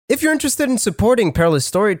If you're interested in supporting Perilous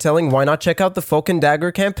Storytelling, why not check out the Folk and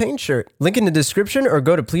Dagger campaign shirt? Link in the description or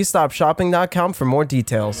go to pleasestopshopping.com for more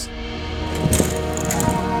details.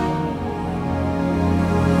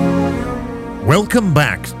 Welcome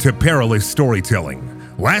back to Perilous Storytelling.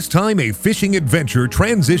 Last time, a fishing adventure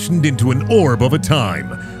transitioned into an orb of a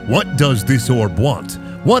time. What does this orb want?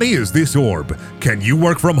 What is this orb? Can you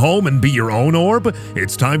work from home and be your own orb?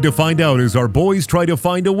 It's time to find out as our boys try to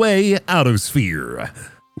find a way out of Sphere.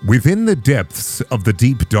 Within the depths of the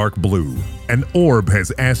deep dark blue, an orb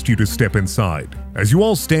has asked you to step inside. As you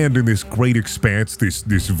all stand in this great expanse, this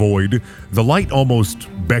void, the light almost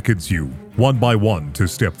beckons you, one by one, to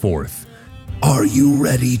step forth. Are you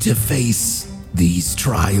ready to face these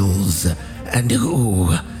trials? And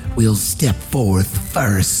who will step forth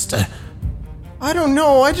first? I don't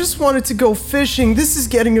know, I just wanted to go fishing. This is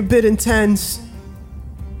getting a bit intense.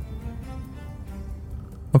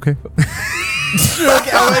 Okay. I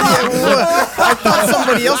thought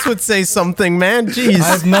somebody else would say something, man. Jeez. I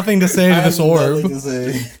have nothing to say to this orb. Does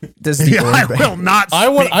the I orb will not I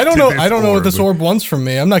don't know. I don't know what this orb. orb wants from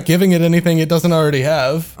me. I'm not giving it anything it doesn't already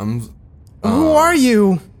have. Who are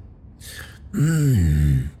you?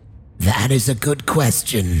 That is a good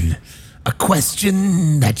question. A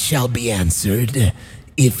question that shall be answered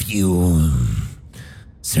if you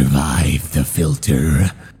survive the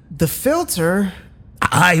filter. The filter?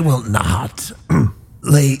 I will not.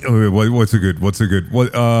 What's a good? What?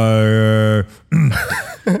 I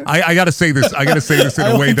gotta say this. I gotta say this in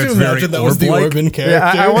a way that's very that was the orb-like. Orban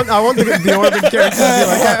character. Yeah, I want the Orban character to be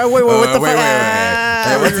like, wait, what the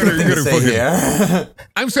fuck? What's he gonna say here?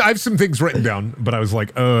 I have some things written down, but I was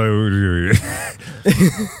like,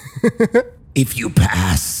 If you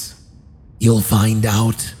pass, you'll find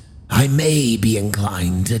out. I may be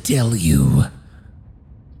inclined to tell you.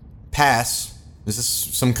 Pass. Is this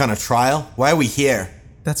some kind of trial? Why are we here?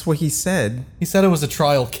 That's what he said. He said it was a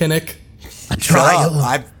trial, Kinnick. A trial.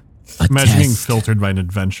 A Imagine being test. filtered by an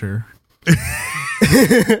adventure.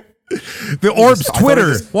 the orb's I thought Twitter. it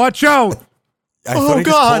was- Watch out! I thought he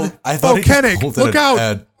just called- I thought he just Kennick, called look it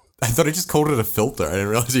out. I thought he just called it a filter. I didn't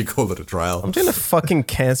realize he called it a trial. I'm gonna fucking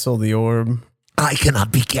cancel the orb. I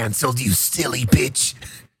cannot be cancelled, you silly bitch.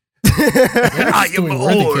 I am Doing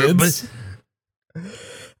worthy, orb. kids.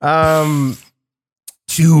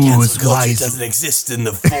 Choose wisely. doesn't exist in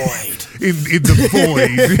the void. In the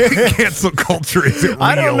void, cancel culture isn't real.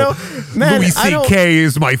 I don't know, man. Louis I don't. C.K.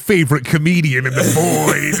 is my favorite comedian in the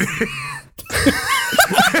void.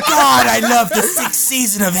 God, I love the 6th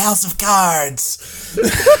season of House of Cards.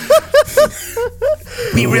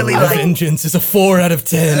 We really Vengeance is a 4 out of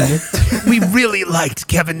 10. we really liked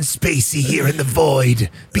Kevin Spacey here in the void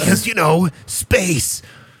because space.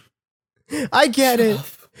 I get it.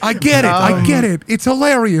 I get it. I get it. It's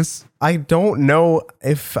hilarious. I don't know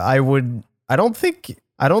if I would. I don't think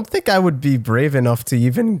I would be brave enough to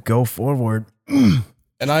even go forward. And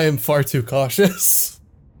I am far too cautious.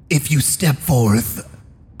 If you step forth,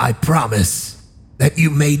 I promise that you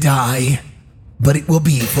may die, but it will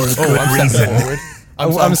be for a good I'm reason. stepping forward.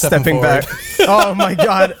 I'm stepping back. Oh my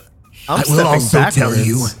god. I will also tell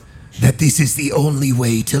you that this is the only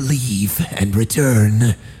way to leave and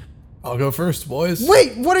return. I'll go first, boys.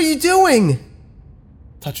 Wait, what are you doing?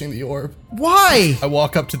 Touching the orb. Why? I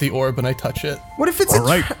walk up to the orb and I touch it. What if it's All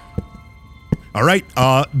right. All right.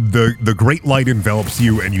 The great light envelops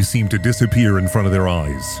you, and you seem to disappear in front of their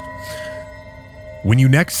eyes. When you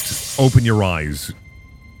next open your eyes,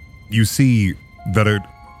 you see that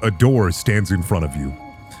a door stands in front of you.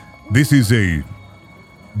 This is a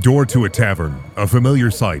door to a tavern, a familiar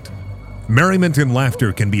sight. Merriment and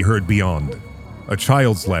laughter can be heard beyond. A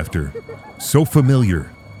child's laughter, so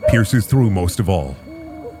familiar, pierces through most of all.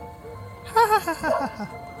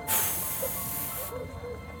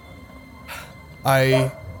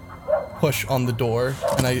 I push on the door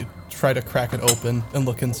and I try to crack it open and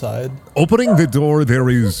look inside. Opening the door, there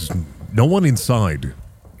is no one inside.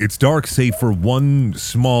 It's dark save for one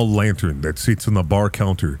small lantern that sits on the bar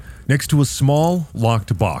counter next to a small,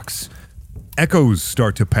 locked box. Echoes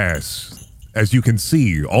start to pass. As you can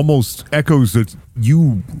see, almost echoes that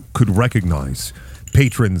you could recognize.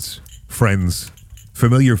 Patrons, friends,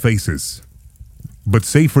 familiar faces. But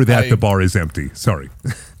save for that, the bar is empty. Sorry.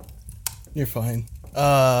 You're fine.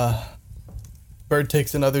 Bird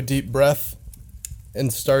takes another deep breath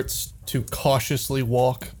and starts to cautiously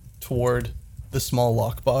walk toward the small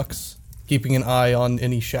lockbox, keeping an eye on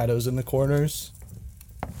any shadows in the corners,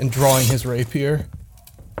 and drawing his rapier.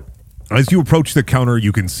 As you approach the counter,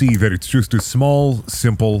 you can see that it's just a small,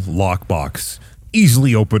 simple lockbox,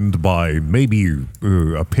 easily opened by maybe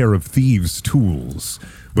a pair of thieves' tools.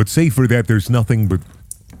 But save for that, there's nothing but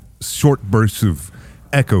short bursts of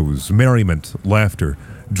echoes, merriment, laughter.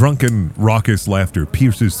 Drunken, raucous laughter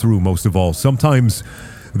pierces through most of all. Sometimes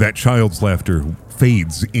that child's laughter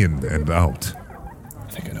fades in and out.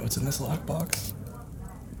 I think I know what's in this lockbox.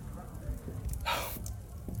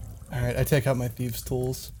 Alright, I take out my thieves'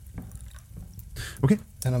 tools. Okay.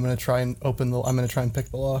 And I'm gonna try and pick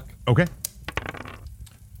the lock. Okay.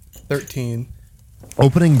 13.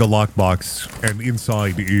 Opening the lockbox, and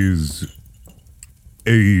inside is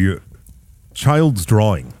a child's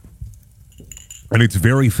drawing. And it's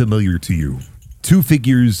very familiar to you. 2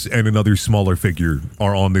 figures and another smaller figure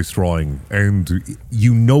are on this drawing, and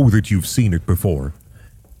you know that you've seen it before.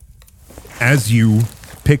 As you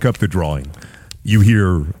pick up the drawing, you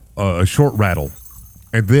hear a short rattle,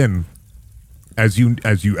 and then as you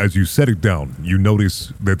set it down, you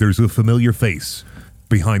notice that there's a familiar face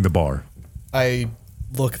behind the bar. I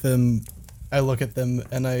look at them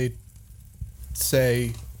and I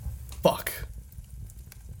say, fuck.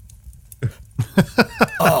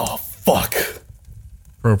 Oh, fuck.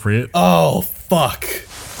 Appropriate. Oh, fuck.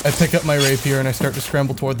 I pick up my rapier and I start to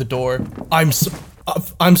scramble toward the door. I'm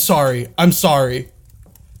sorry. I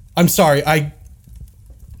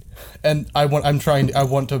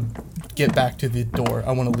want to get back to the door.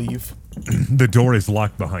 I want to leave. The door is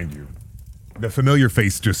locked behind you. The familiar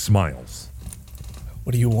face just smiles.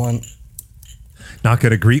 What do you want? Not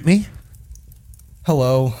gonna greet me?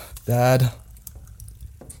 Hello, Dad.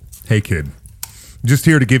 Hey, kid. Just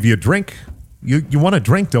here to give you a drink. You want a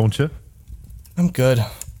drink, don't you? I'm good.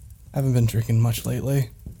 I haven't been drinking much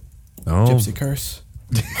lately. Oh. Gypsy curse.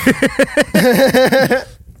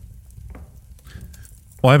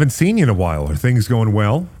 Well, I haven't seen you in a while. Are things going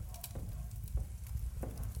well?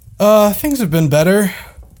 Things have been better.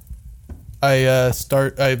 I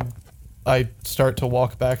start to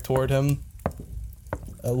walk back toward him,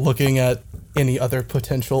 looking at any other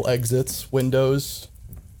potential exits, windows.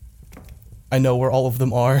 I know where all of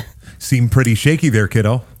them are. Seem pretty shaky there,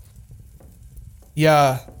 kiddo.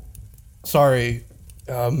 Yeah, sorry.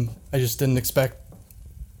 I just didn't expect.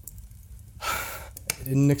 I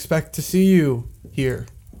didn't expect to see you here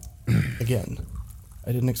again.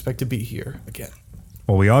 I didn't expect to be here again.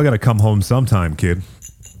 Well, we all gotta come home sometime, kid.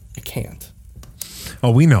 I can't.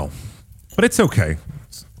 Oh, we know. But it's okay.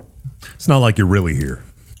 It's not like you're really here.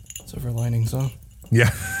 Silver linings, huh? Yeah.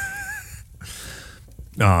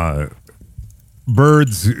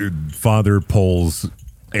 Bird's father pulls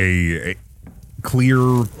a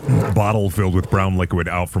clear bottle filled with brown liquid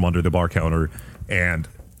out from under the bar counter and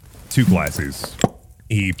 2 glasses.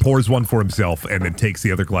 He pours one for himself and then takes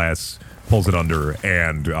the other glass, pulls it under,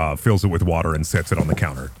 and fills it with water and sets it on the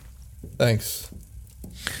counter. Thanks.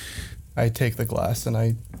 I take the glass and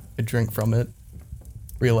I drink from it,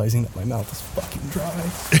 realizing that my mouth is fucking dry.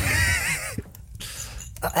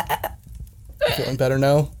 Feeling better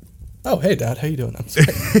now? Oh, hey, Dad. How you doing? I'm sorry.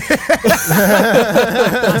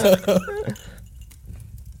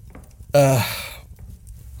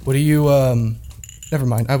 What are you, never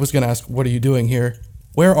mind. I was gonna ask, what are you doing here?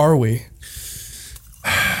 Where are we?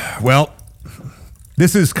 Well,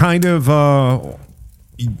 this is kind of,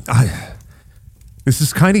 this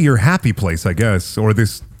is kind of your happy place, I guess. Or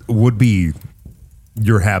this would be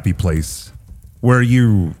your happy place. Where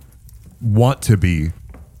you want to be,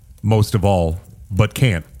 most of all, but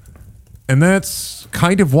can't. And that's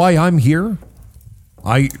kind of why I'm here.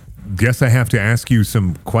 I guess I have to ask you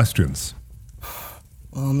some questions.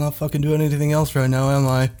 Well, I'm not fucking doing anything else right now, am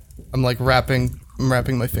I? I'm like wrapping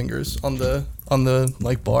my fingers on the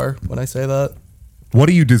like bar when I say that. What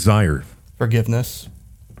do you desire? Forgiveness.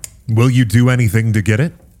 Will you do anything to get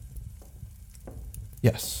it?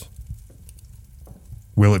 Yes.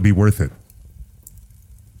 Will it be worth it?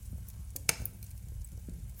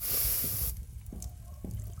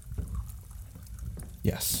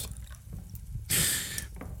 Yes.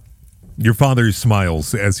 Your father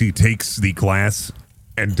smiles as he takes the glass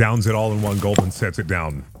and downs it all in one gulp and sets it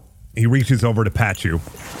down. He reaches over to pat you,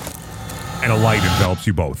 and a light envelops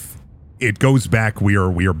you both. It goes back. We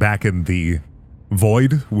are back in the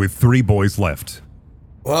void with 3 boys left.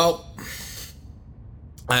 Well,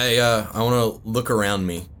 I want to look around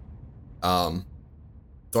me. Do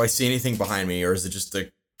I see anything behind me, or is it just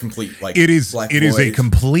a complete black It is a void?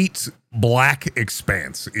 complete black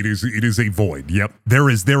expanse. It is a void. Yep. There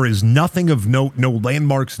is nothing of note, no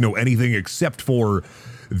landmarks, no anything except for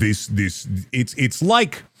this it's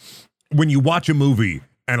like when you watch a movie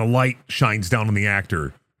and a light shines down on the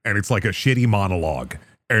actor and it's like a shitty monologue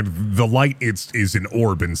and the light is an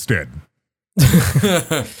orb instead.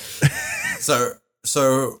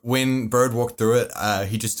 So when Bird walked through it,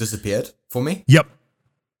 he just disappeared for me? Yep.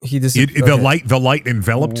 He disappeared. The light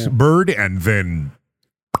enveloped Bird, and then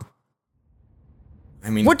I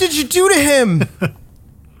mean, What did you do to him?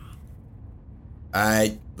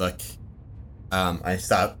 I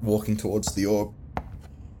start walking towards the orb.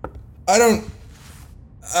 I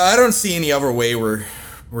don't see any other way we're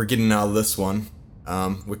getting out of this one.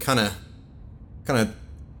 We're kind of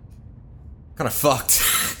fucked.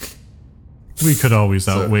 We could always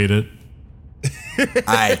outwait it.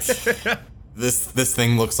 This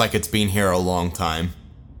thing looks like it's been here a long time.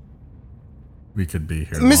 We could be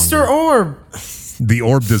here. Mr. longer. Orb, the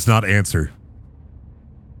orb does not answer.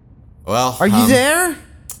 Well, are you there?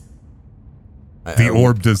 The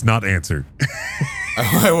orb does not answer.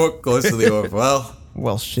 I walk close to the orb. Well,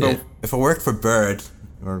 Well, shit. if it worked for Bird,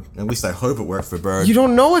 or at least I hope it worked for Bird. You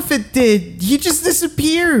don't know if it did. He just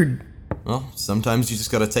disappeared. Well, sometimes you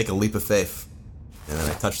just gotta take a leap of faith. And then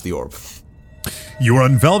I touch the orb. You are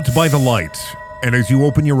enveloped by the light, and as you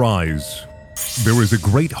open your eyes, there is a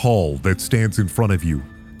great hall that stands in front of you.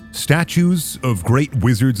 Statues of great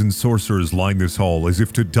wizards and sorcerers line this hall as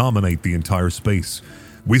if to dominate the entire space.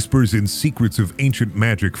 Whispers and secrets of ancient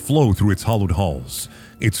magic flow through its hollowed halls.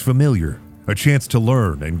 It's familiar, a chance to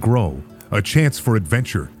learn and grow, a chance for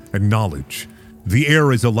adventure and knowledge. The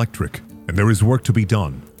air is electric, and there is work to be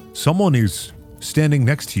done. Someone is standing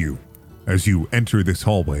next to you as you enter this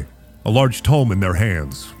hallway, a large tome in their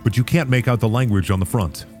hands, but you can't make out the language on the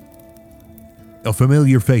front. A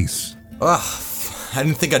familiar face. I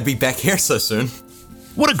didn't think I'd be back here so soon.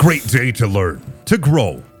 What a great day to learn, to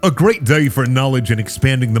grow. A great day for knowledge and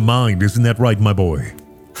expanding the mind, isn't that right, my boy?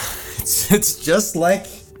 It's just like...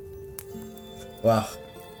 Wow.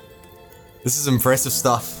 This is impressive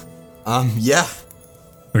stuff. Yeah.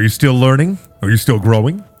 Are you still learning? Are you still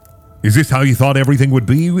growing? Is this how you thought everything would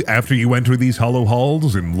be after you enter these hollow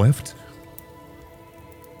halls and left?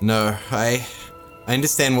 No, I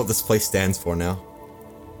understand what this place stands for now.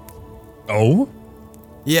 Oh?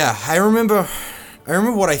 Yeah, I remember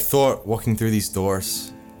what I thought walking through these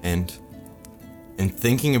doors and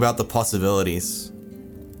thinking about the possibilities.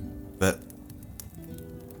 But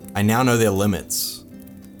I now know their limits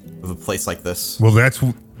of a place like this. Well, that's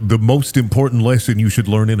the most important lesson you should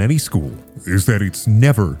learn in any school, is that it's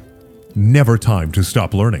never time to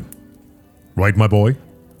stop learning. Right, my boy?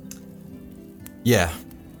 Yeah.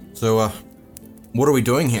 So, what are we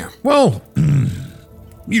doing here? Well,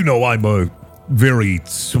 you know I'm a very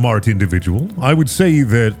smart individual. I would say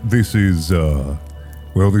that this is,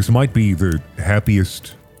 this might be the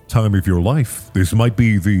happiest time of your life. This might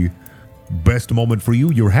be the best moment for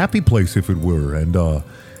you, your happy place if it were. And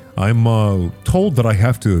I'm told that I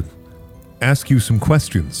have to ask you some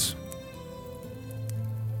questions.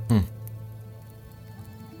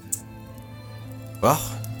 Well,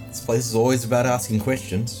 this place is always about asking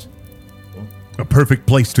questions. A perfect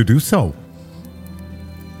place to do so.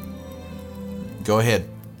 Go ahead.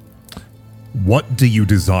 What do you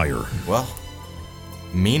desire? Well,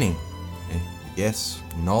 meaning, yes,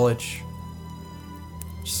 knowledge,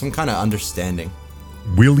 just some kind of understanding.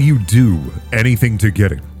 Will you do anything to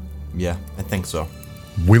get it? Yeah, I think so.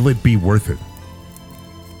 Will it be worth it?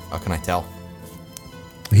 How can I tell?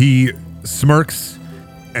 He smirks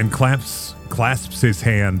and clasps his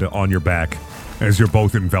hand on your back as you're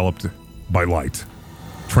both enveloped by light.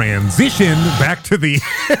 Transition back to the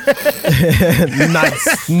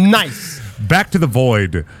Nice. back to the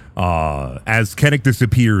void. As Kennick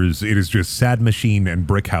disappears, it is just Sad Machine and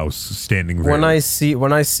Brickhouse standing there. When I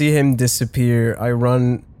see him disappear, I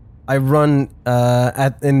run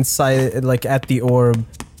at inside, like at the orb,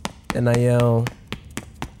 and I yell,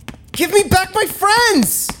 "Give me back my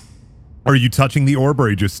friends!" Are you touching the orb, or are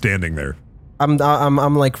you just standing there? I'm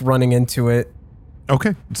like running into it.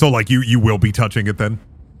 Okay, so like you will be touching it then.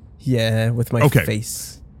 Yeah, with my Okay.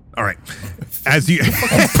 face. All right. As you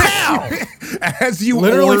as you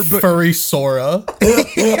Literally orb, furry Sora. Give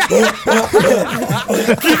me back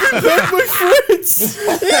my friends!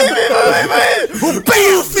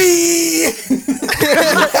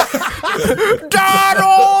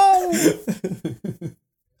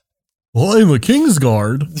 Well, I'm a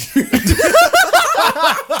Kingsguard.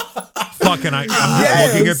 fucking I'm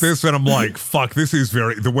looking at this and I'm like, fuck, this is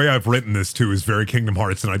the way I've written this too is very Kingdom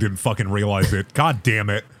Hearts, and I didn't fucking realize it. God damn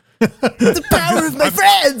it. The power of my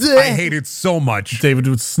friends! I hate it so much. David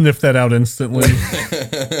would sniff that out instantly.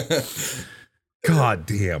 God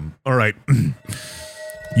damn. All right.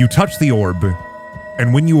 You touch the orb,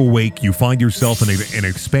 and when you awake, you find yourself in an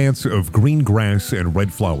expanse of green grass and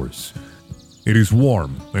red flowers. It is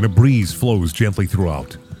warm, and a breeze flows gently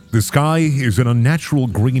throughout. The sky is an unnatural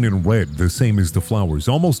green and red, the same as the flowers,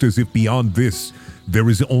 almost as if beyond this, there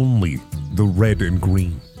is only the red and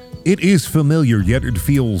green. It is familiar, yet it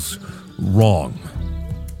feels wrong.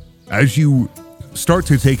 As you start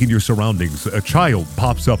to take in your surroundings, a child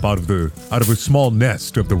pops up out of a small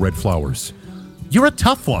nest of the red flowers. You're a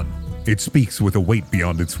tough one. It speaks with a weight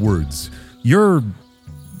beyond its words. You're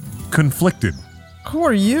conflicted. Who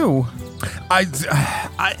are you? I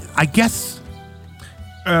guess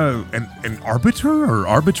an arbiter or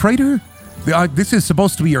arbitrator? This is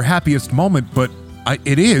supposed to be your happiest moment, but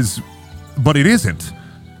it is, but it isn't.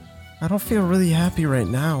 I don't feel really happy right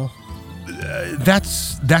now.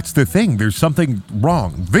 That's the thing. There's something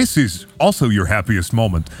wrong. This is also your happiest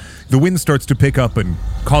moment. The wind starts to pick up and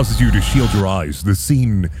causes you to shield your eyes. The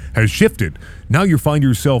scene has shifted. Now you find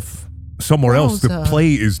yourself somewhere else. The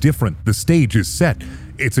play is different. The stage is set.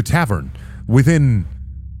 It's a tavern. Within,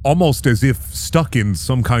 almost as if stuck in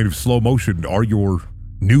some kind of slow motion, are your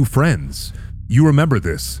new friends. You remember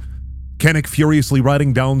this. Kennick furiously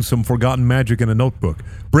writing down some forgotten magic in a notebook.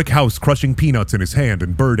 Brickhouse crushing peanuts in his hand,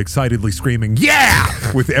 and Bird excitedly screaming, "Yeah!"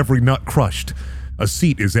 with every nut crushed. A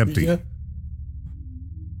seat is empty. Yeah.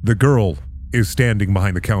 The girl is standing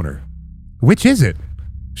behind the counter. "Which is it?"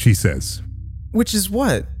 she says. Which is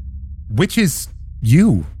what? "Which is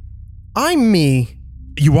you?" I'm me.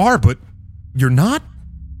 "You are, but you're not?"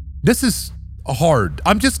 This is hard.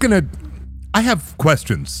 I have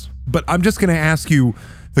questions, but I'm just gonna ask you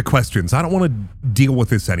the questions. I don't want to deal with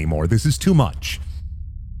this anymore. This is too much.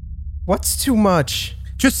 What's too much?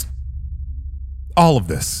 Just all of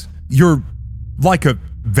this. You're like a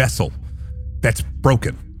vessel that's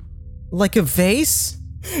broken. Like a vase?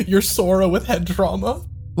 You're Sora with head trauma.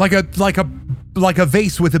 Like a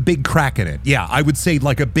vase with a big crack in it. Yeah, I would say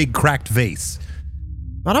like a big cracked vase.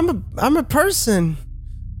 But I'm a person.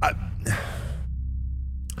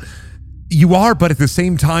 You are, but at the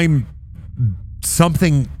same time,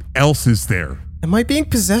 something else is there. Am I being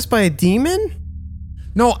possessed by a demon?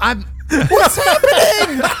 No, I'm... What's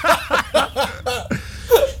happening?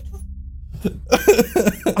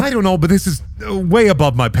 I don't know, but this is way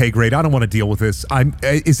above my pay grade. I don't want to deal with this.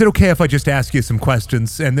 Is it okay if I just ask you some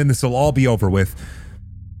questions and then this will all be over with?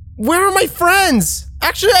 Where are my friends?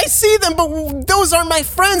 Actually, I see them, but those aren't my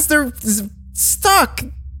friends. They're stuck.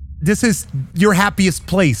 This is your happiest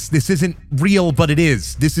place. This isn't real, but it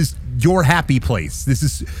is. This is your happy place. This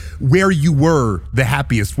is where you were the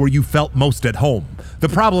happiest, where you felt most at home. The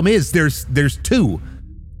problem is there's two.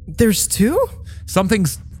 There's two?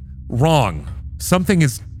 Something's wrong. Something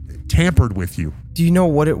is tampered with you. Do you know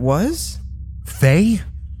what it was? Fae?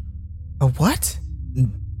 A what?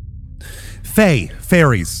 Fae,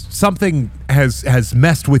 fairies. Something has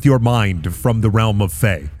messed with your mind from the realm of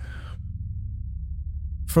Fae.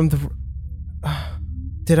 From the...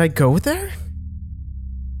 did I go there?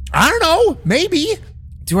 I don't know. Maybe.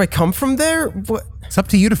 Do I come from there? What? It's up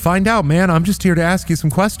to you to find out, man. I'm just here to ask you some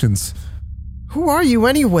questions. Who are you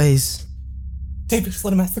anyways? David, just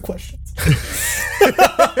let him ask the questions.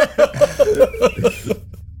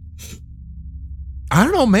 I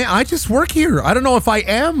don't know, man. I just work here. I don't know if I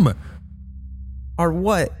am. Or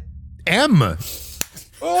what? M. Let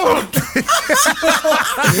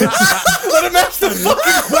him ask the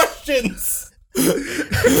fucking questions.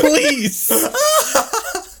 Please.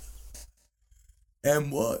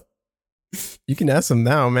 And what? You can ask them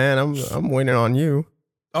now, man. I'm waiting on you.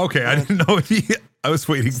 Okay, I didn't know if I was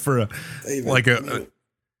waiting for a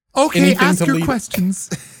okay, Anything ask to your lead- questions.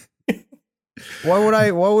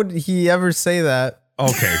 Why would he ever say that?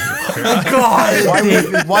 Okay.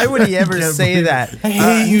 Why would he ever say that? I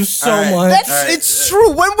hate you so much. It's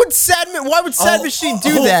true. Why would Sad Machine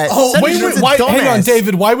do that? Sad Wait, Machine's a why, hang on, dumbass.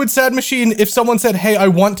 David. Why would Sad Machine, if someone said, "Hey, I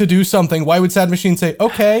want to do something," why would Sad Machine say,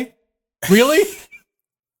 "Okay"? Really?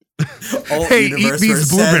 Hey, eat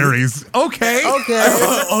these blueberries. Okay. Okay.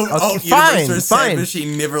 Fine. Fine.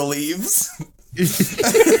 Machine never leaves. I'm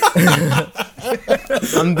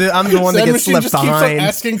the one that Sad gets Machine left just keeps on behind.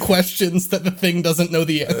 asking questions that the thing doesn't know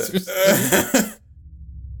the answers to.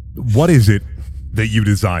 What is it that you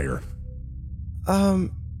desire? I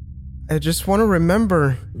just want to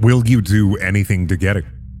remember. Will you do anything to get it?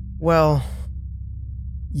 Well,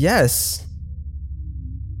 yes.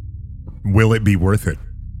 Will it be worth it?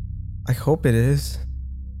 I hope it is.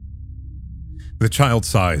 The child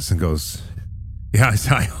sighs and goes, "Yeah,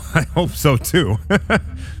 I hope so too."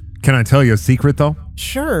 Can I tell you a secret though?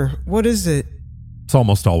 Sure. What is it? It's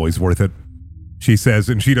almost always worth it, she says,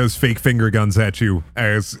 and she does fake finger guns at you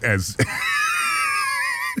as Oh,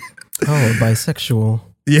 bisexual.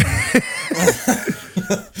 yeah.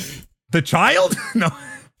 The child? No.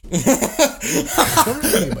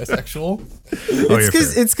 Bisexual. Oh, yeah, fair.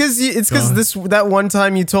 It's because that one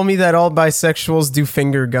time you told me that all bisexuals do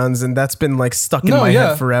finger guns, and that's been like stuck in my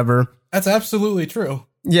head forever. That's absolutely true.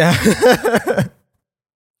 Yeah.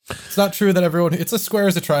 It's not true that everyone. It's a square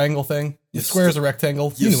is a triangle thing. A square is a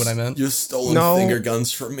rectangle. You knew what I meant. You're stolen finger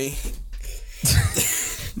guns from me.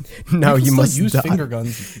 Now you must use die. finger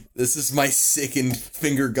guns. This is my sickened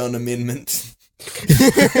finger gun amendment.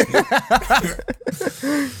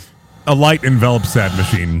 A light envelops that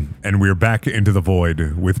machine, and we're back into the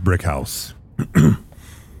void with Brickhouse.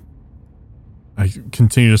 I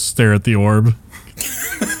continue to stare at the orb.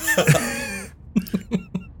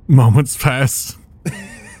 Moments pass.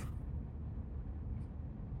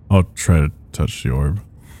 I'll try to touch the orb.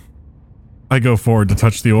 I go forward to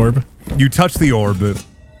touch the orb. You touch the orb,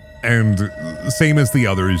 and same as the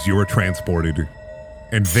others, you're transported.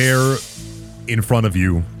 And there, in front of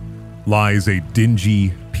you, lies a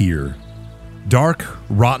dingy pier. Dark,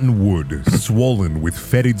 rotten wood, swollen with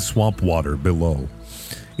fetid swamp water below.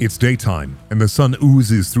 It's daytime, and the sun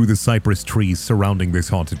oozes through the cypress trees surrounding this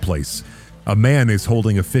haunted place. A man is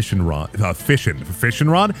holding a fishing rod.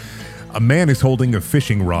 A man is holding a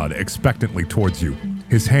fishing rod expectantly towards you.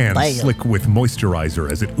 His hands slick with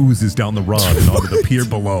moisturizer as it oozes down the rod and onto the pier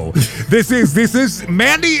below. This is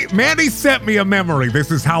Mandy sent me a memory.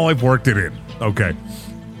 This is how I've worked it in. Okay.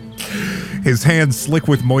 His hands slick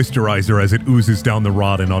with moisturizer as it oozes down the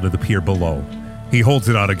rod and onto the pier below. He holds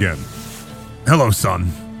it out again. Hello,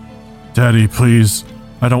 son. Daddy, please.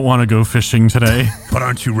 I don't want to go fishing today. But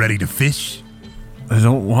aren't you ready to fish? I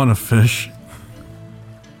don't want to fish.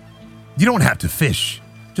 You don't have to fish.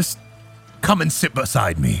 Just come and sit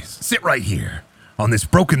beside me. Sit right here on this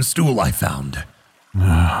broken stool I found.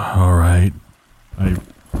 All right. I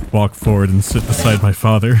walk forward and sit beside my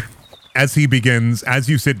father. As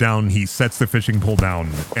you sit down, he sets the fishing pole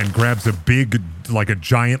down and grabs a big, like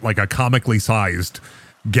a comically sized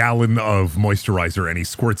gallon of moisturizer, and he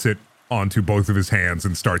squirts it onto both of his hands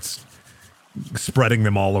and starts spreading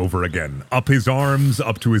them all over again. Up his arms,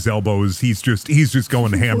 up to his elbows. He's just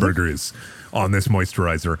going hamburgers on this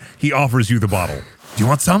moisturizer. He offers you the bottle. Do you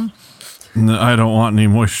want some? No, I don't want any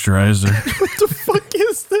moisturizer. What the fuck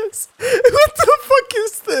is this? What the fuck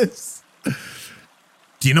is this?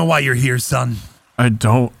 Do you know why you're here, son? I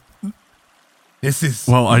don't. This is...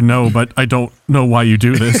 Well, I know, but I don't know why you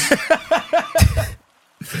do this.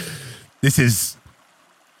 This is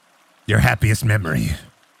your happiest memory.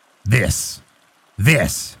 This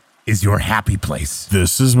is your happy place.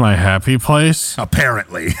 This is my happy place?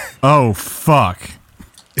 Apparently. Oh, fuck.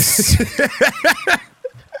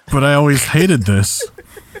 But I always hated this.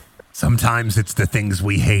 Sometimes it's the things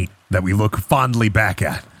we hate that we look fondly back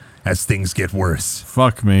at as things get worse.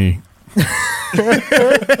 Fuck me.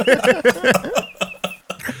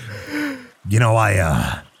 You know,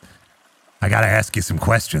 I gotta ask you some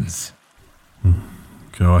questions.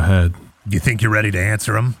 Go ahead. You think you're ready to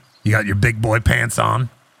answer them? You got your big boy pants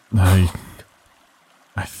on? I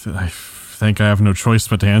think I have no choice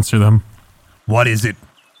but to answer them. What is it?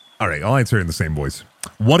 All right, I'll answer in the same voice.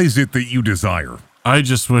 What is it that you desire? I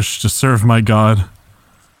just wish to serve my God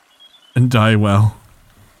and die well.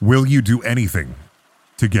 Will you do anything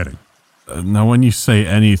to get it? Now, when you say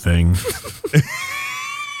anything...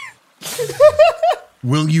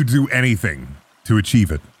 Will you do anything to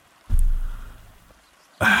achieve it?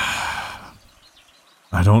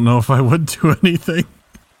 I don't know if I would do anything.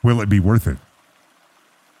 Will it be worth it?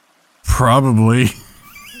 Probably.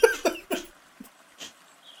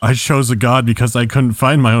 I chose a God because I couldn't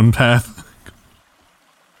find my own path.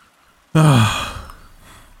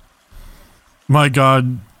 My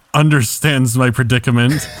God understands my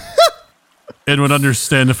predicament. And would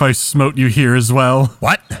understand if I smote you here as well.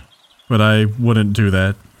 What? But I wouldn't do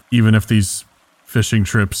that, even if these fishing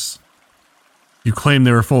trips... You claim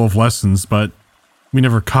they were full of lessons, but we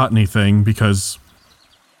never caught anything because...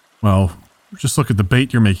 Well, just look at the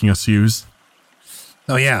bait you're making us use.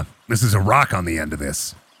 Oh yeah, this is a rock on the end of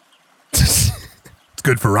this. It's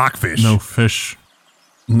good for rockfish. No fish.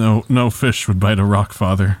 No fish would bite a rock,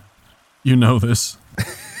 Father. You know this.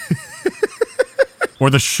 Or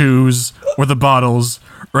the shoes, or the bottles,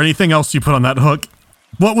 or anything else you put on that hook.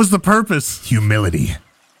 What was the purpose? Humility.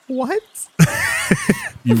 What?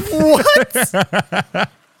 What?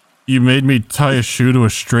 You made me tie a shoe to a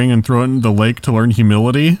string and throw it in the lake to learn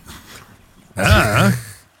humility?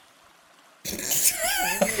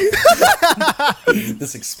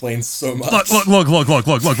 This explains so much. Look,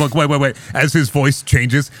 wait. As his voice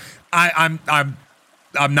changes, I'm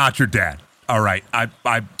not your dad. All right. I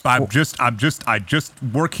just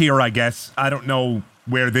work here, I guess. I don't know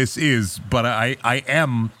where this is, but I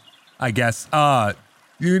am I guess.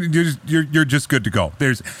 You're just good to go.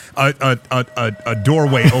 There's a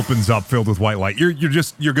doorway opens up filled with white light.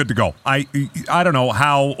 You're good to go. I don't know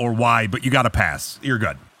how or why, but you got to pass. You're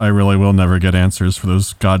good. I really will never get answers for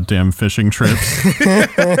those goddamn fishing trips.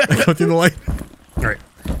 Go through the light. All right.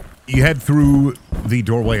 You head through the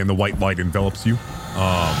doorway and the white light envelops you.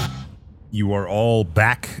 You are all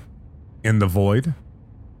back in the void,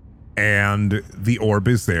 and the orb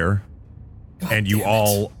is there, and you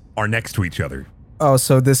all are next to each other. Oh,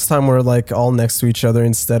 so this time we're like all next to each other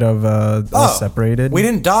instead of separated? We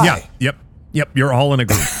didn't die. Yeah. Yep. You're all in a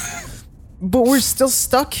group. But we're still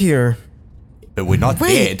stuck here. But we're not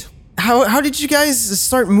dead. How did you guys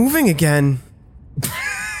start moving again?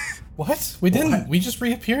 What? We didn't. We just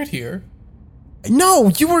reappeared here. No,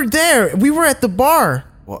 you were there. We were at the bar.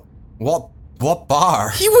 What bar?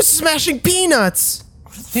 He was smashing peanuts.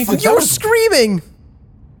 David, You were screaming.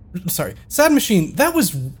 Sorry. Sad Machine, that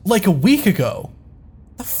was like a week ago.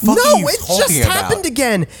 Fuck No, are you it just talking about? happened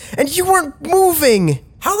again. And you weren't moving.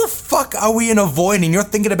 How the fuck are we in a void and you're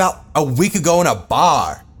thinking about a week ago in a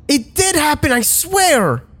bar? It did happen, I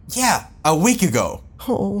swear. Yeah, a week ago.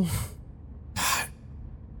 Oh.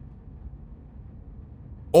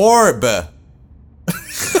 Orb.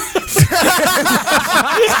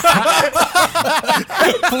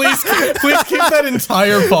 Please keep that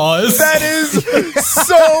entire pause.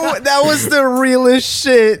 That was the realest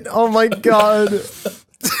shit. Oh my god.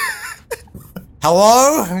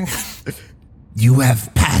 Hello? You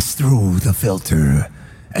have passed through the filter,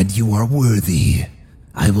 and you are worthy.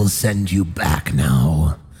 I will send you back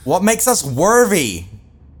now. What makes us worthy?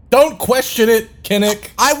 Don't question it, Kinnick.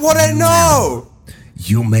 I want to know.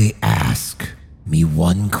 You may ask me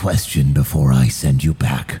one question before I send you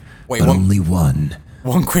back. Wait, but one- only one.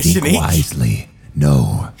 One question Think each? wisely.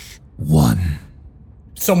 No, one.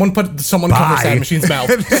 Someone cover Sad Machine's mouth.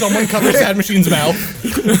 Someone cover Sad Machine's mouth.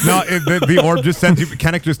 No, the orb just sends you.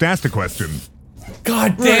 Kennick just asked a question.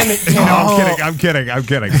 God damn it. No, I'm kidding.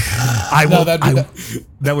 I No, will.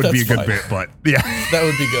 That would be a that's good fine. bit, but yeah. That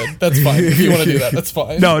would be good. That's fine. If you want to do that, that's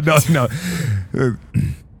fine. No.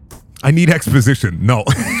 I need exposition. No.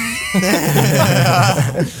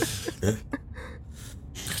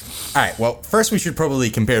 All right, well, first we should probably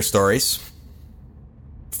compare stories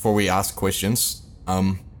before we ask questions.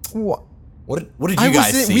 What? What did you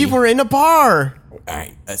guys see? We were in a bar. All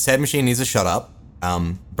right, Sad Machine needs to shut up.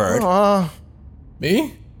 Bird.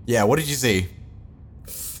 Me? Yeah, what did you see?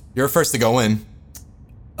 You're first to go in.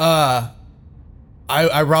 I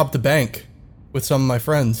robbed a bank with some of my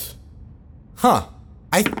friends. Huh.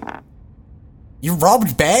 You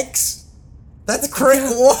robbed banks? That's crazy.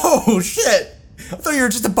 Whoa, shit. I thought you were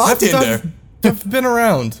just a bartender. I've been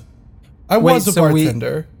around. I Wait, was a so we-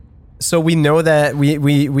 bartender. So we know that we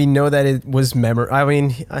know that it was memory. I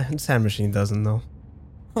mean, Sad Machine doesn't know.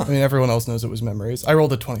 I mean, everyone else knows it was memories. I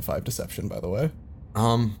rolled a 25 deception, by the way.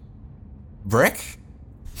 Brick?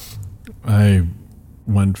 I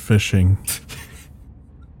went fishing.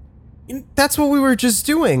 That's what we were just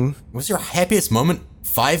doing. Was your happiest moment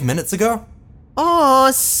 5 minutes ago?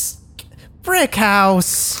 Oh, Brick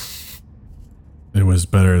House. It was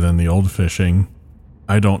better than the old fishing.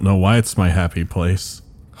 I don't know why it's my happy place.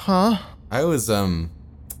 Huh? I was,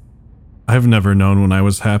 I've never known when I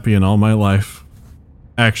was happy in all my life.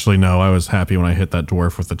 Actually, no, I was happy when I hit that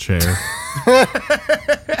dwarf with the chair.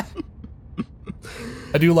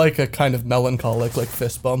 I do like a kind of melancholic, like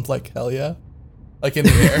fist bump, like hell yeah, like in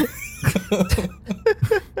the air.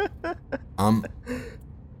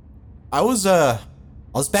 I was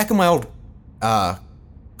back in my old,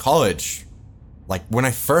 college. Like, when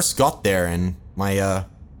I first got there, and my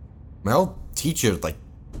old teacher, like,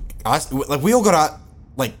 asked, like, we all got out,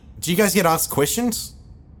 like, do you guys get asked questions?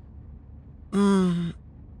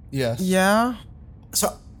 Yes. Yeah.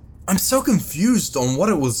 So, I'm so confused on what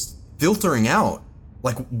it was filtering out.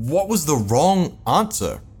 Like, what was the wrong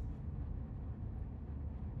answer?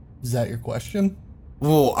 Is that your question?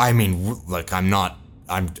 Well, I mean, like,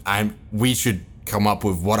 we should come up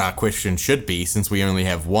with what our question should be, since we only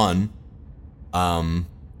have one.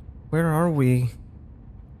 Where are we?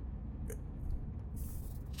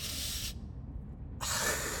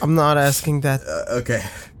 I'm not asking that Okay.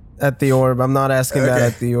 at the orb. I'm not asking that Okay.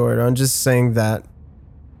 at the orb. I'm just saying that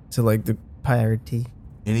to like the party.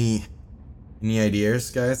 Any ideas,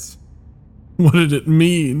 guys? What did it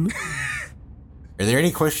mean? Are there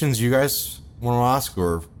any questions you guys want to ask,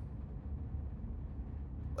 or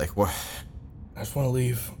like what? I just want to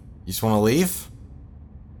leave. You just want to leave?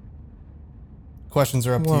 Questions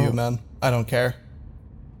are up to you, man. I don't care.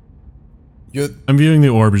 I'm viewing the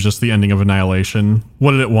orb as just the ending of Annihilation.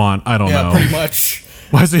 What did it want? I don't Yeah, know. pretty much.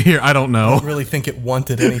 Why is it here? I don't I know. don't really think it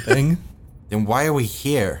wanted anything. Then why are we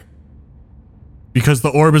here? Because the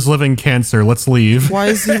orb is living cancer. Let's leave. Why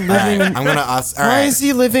is he All right, living? I'm gonna ask. All Why right. is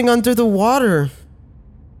he living under the water?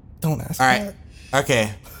 Don't ask All right.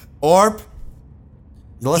 Okay. Orb,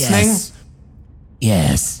 you listening?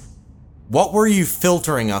 Yes. What were you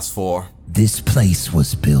filtering us for? This place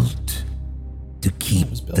was built to keep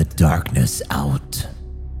the darkness out.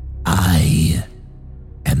 I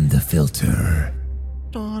am the filter.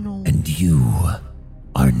 Donald. And you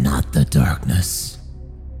are not the darkness.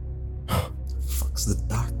 Fuck's the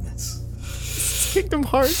darkness. Kingdom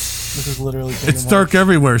Hearts. This is literally. It's dark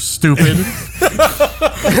everywhere, stupid.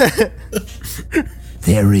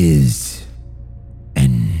 There is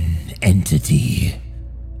an entity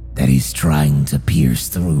that is trying to pierce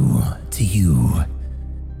through to you.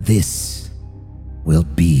 This will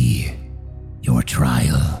be your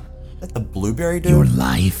trial. Is that the blueberry dude? Your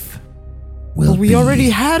life will But we be already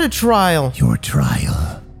had a trial. your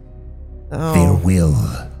trial. There Oh.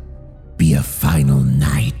 will be a final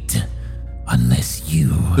night unless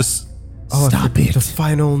you This stop it. The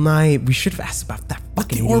final night. We should have asked about that Let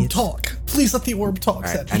fucking the orb idiot. talk. Please let the orb talk. All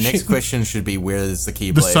right. Sad Our next machine. question should be, where is the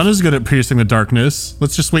the Keyblade? sun is good at piercing the darkness.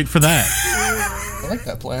 Let's just wait for that. I like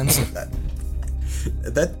that plan.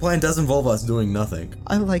 That plan does involve us doing nothing.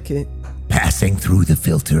 I like it. Passing through the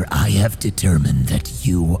filter, I have determined that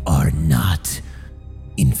you are not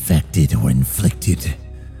infected or inflicted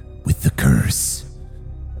with the curse.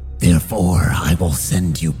 Therefore, I will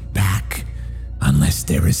send you back unless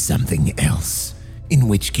there is something else. In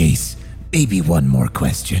which case, maybe one more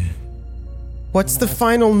question. What's the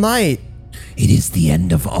final night? It is the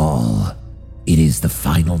end of all. It is the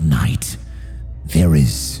final night. There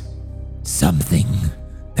is something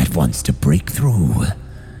that wants to break through.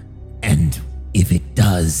 And if it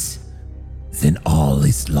does, then all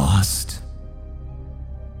is lost.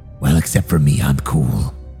 Well, except for me, I'm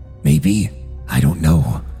cool. Maybe? I don't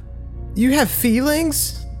know. You have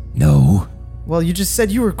feelings? No. Well, you just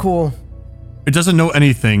said you were cool. It doesn't know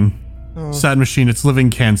anything. Sad machine, it's living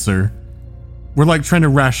cancer. We're like trying to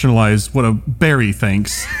rationalize what a berry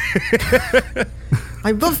thinks.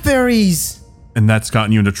 I love berries. And that's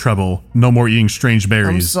gotten you into trouble. No more eating strange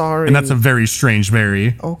berries. sorry. And that's a very strange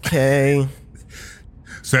berry. Okay.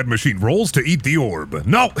 Sad machine rolls to eat the orb.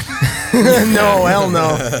 No. No, hell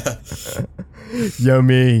no.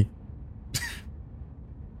 Yummy.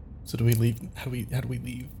 So do we leave? How do we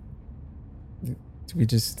leave? Do we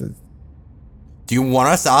just... Do you want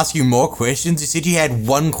us to ask you more questions? You said you had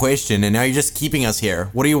one question, and now you're just keeping us here.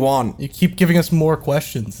 What do you want? You keep giving us more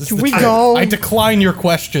questions. This is Can the we truth. go? I decline your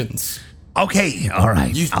questions. Okay, all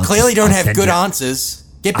right. You I'll clearly just- don't I'll have send good you- answers.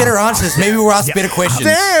 Get better answers. Maybe we'll ask better questions.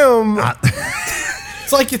 Damn!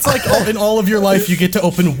 It's like in all of your life, you get to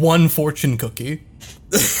open one fortune cookie.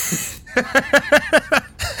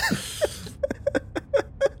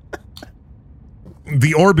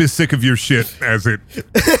 The orb is sick of your shit as it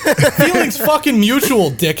Feelings fucking mutual,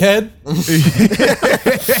 dickhead.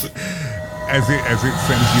 as it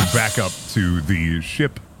sends you back up to the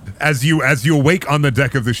ship. As you awake on the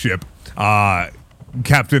deck of the ship,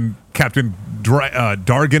 Captain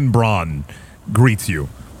Dargan Braun greets you.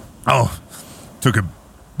 Oh, took a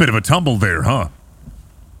bit of a tumble there, huh?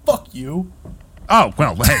 Fuck you. Oh,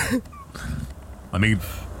 well, hey. I mean,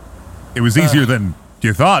 it was easier than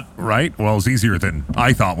you thought, right? Well, it was easier than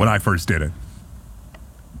I thought when I first did it.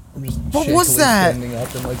 I'm just What was shakily that? standing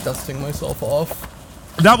up and like dusting myself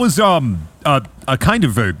off. That was a kind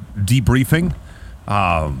of a debriefing.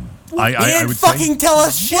 I You didn't would fucking tell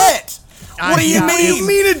us shit. What do you What do you mean?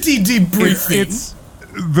 mean a debriefing? It's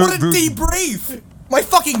What a debrief. My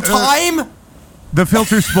fucking time. The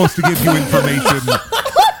filter's supposed to give you information.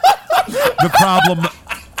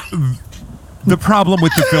 The problem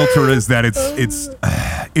with the filter is that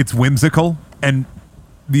it's whimsical and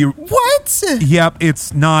What?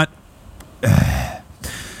 it's not.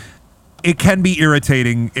 It can be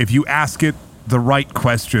irritating if you ask it the right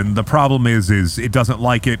question. The problem is it doesn't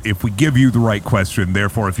like it if we give you the right question.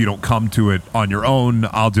 Therefore, if you don't come to it on your own,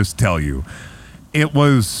 I'll just tell you. It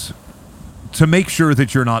was to make sure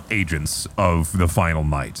that you're not agents of the final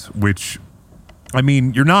night, which, I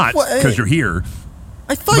mean, you're not What? because you're here.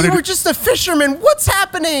 I thought But you it- were just a fisherman. What's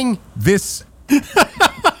happening? This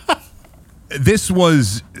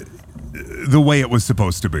was the way it was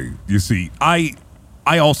supposed to be. You see, I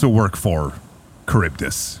also work for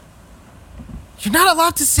Charybdis. You're not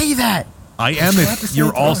allowed to say that. I am if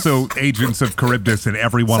you're also agents of Charybdis and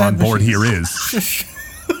everyone on board here is.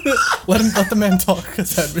 Let the man talk,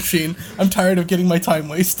 Sad Machine. I'm tired of getting my time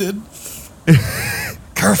wasted.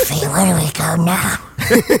 Goofy, where do we go now?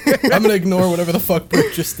 I'm gonna ignore whatever the fuck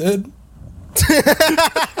Brick just did.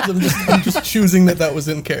 I'm just choosing that was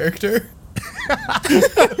in character.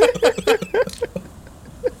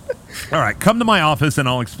 All right, come to my office and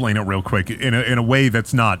I'll explain it real quick in a way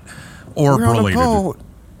that's not orb related.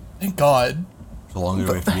 Thank God. So long as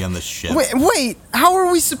we have to be on this ship. Wait, how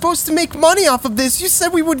are we supposed to make money off of this? You said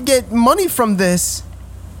we would get money from this.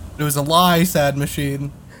 It was a lie, Sad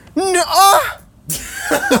Machine. No,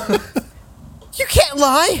 you can't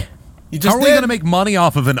lie. You just How are we did. going to make money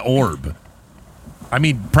off of an orb? I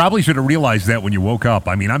mean, probably should have realized that when you woke up.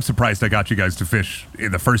 I mean, I'm surprised I got you guys to fish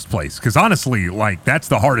in the first place. Because honestly, like, that's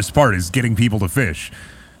the hardest part is getting people to fish.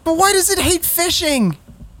 But why does it hate fishing?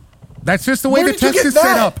 That's just the way Where the did you test get is set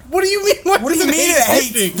that? up. What do you mean? What do you mean it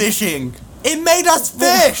hates fishing? It made us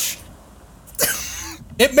fish!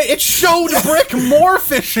 It showed Brick more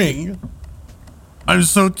fishing. I'm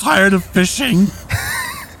so tired of fishing.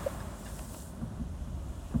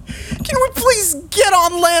 Can we please get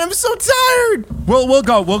on land? I'm so tired. We'll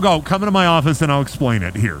go. Come into my office and I'll explain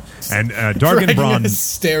it here. And Dargan Dragging Braun. a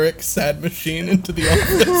hysteric Sad Machine into the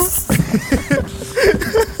office.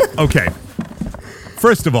 Okay.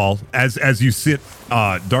 First of all, as you sit,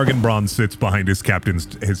 Dargan Braun sits behind his captain's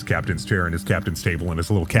chair and his captain's table and his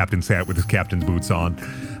little captain's hat with his captain's boots on.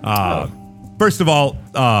 First of all,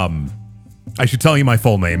 I should tell you my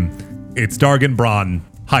full name. It's Dargan Braun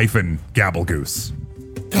 -Gabblegoose.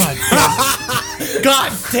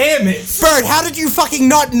 God damn it! Bird, how did you fucking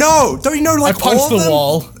not know? Don't you know, like, I punched all of the them?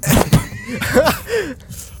 wall.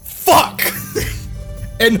 Fuck!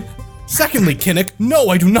 And secondly, Kinnick, no,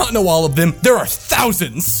 I do not know all of them. There are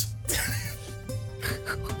thousands.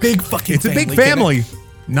 Big fucking It's a family, big family.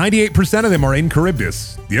 98% of them are in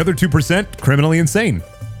Charybdis. The other 2% criminally insane. Kinnick.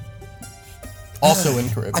 Also in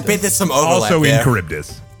Charybdis. I bet there's some overlap Also there. in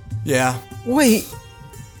Charybdis. Yeah. Wait.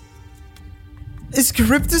 Is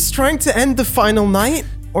Charybdis trying to end the final night?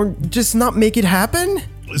 Or just not make it happen?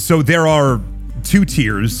 So there are 2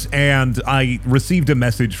 tiers, and I received a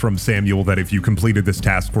message from Samuel that if you completed this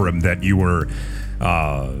task for him, that you were,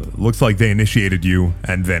 looks like they initiated you,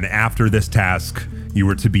 and then after this task, you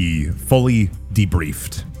were to be fully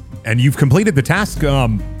debriefed. And you've completed the task,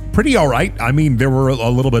 pretty all right. I mean, there were a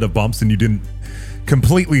little bit of bumps, and you didn't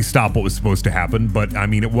completely stop what was supposed to happen, but I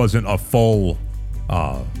mean, it wasn't a full,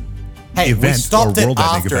 Hey, we event stopped or it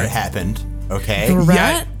world-ending after event. it happened, okay? The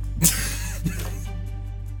rat?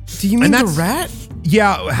 Do you mean And the rat?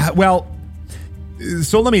 Yeah, well,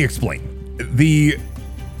 so let me explain. The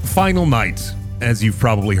final night, as you've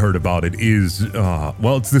probably heard about it, is,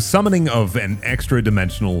 well, it's the summoning of an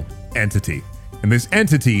extra-dimensional entity. And this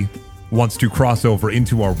entity wants to cross over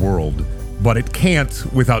into our world, but it can't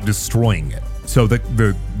without destroying it. So the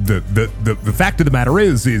fact of the matter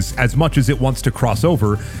is as much as it wants to cross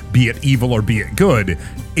over, be it evil or be it good,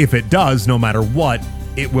 if it does, no matter what,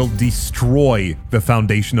 it will destroy the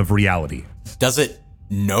foundation of reality. Does it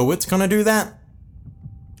know it's gonna do that?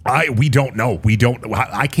 We don't know.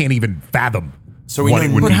 I can't even fathom So we what know-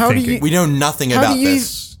 it would But be how do thinking. you- We know nothing How about do you-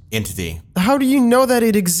 this entity. How do you know that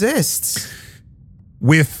it exists?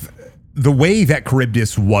 With the way that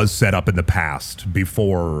Charybdis was set up in the past,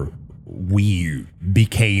 before we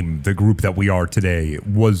became the group that we are today,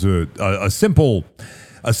 was a simple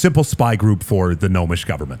spy group for the Gnomish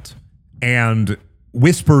government. And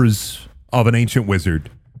whispers of an ancient wizard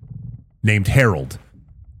named Harold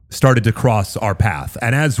started to cross our path.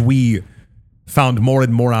 And as we found more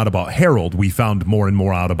and more out about Harold, we found more and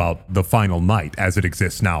more out about the final night as it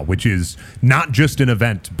exists now, which is not just an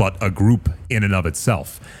event, but a group in and of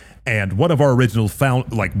itself. And one of our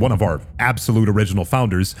one of our absolute original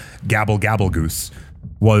founders, Gabblegoose,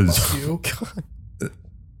 was You.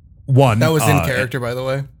 one. That was in character, by the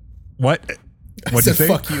way. What? I What'd you said say?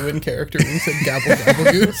 fuck you in character when you said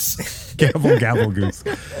gabble goose. Gabblegoose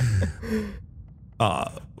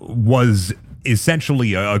was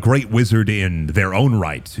essentially a great wizard in their own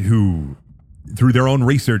right, who, through their own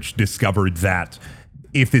research, discovered that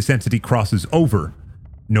if this entity crosses over,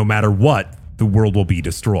 no matter what, the world will be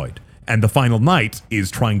destroyed. And the final night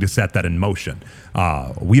is trying to set that in motion.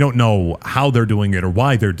 We don't know how they're doing it or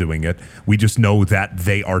why they're doing it. We just know that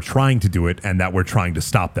they are trying to do it and that we're trying to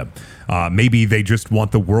stop them. Maybe they just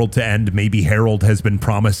want the world to end. Maybe Harold has been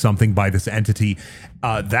promised something by this entity.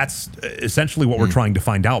 That's essentially what we're trying to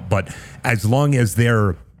find out. But as long as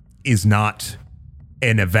there is not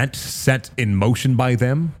an event set in motion by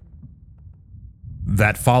them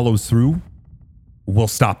that follows through, we'll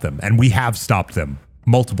stop them. And we have stopped them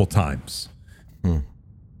multiple times.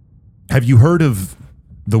 Have you heard of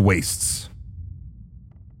the Wastes?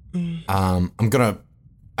 I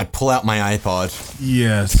pull out my iPod.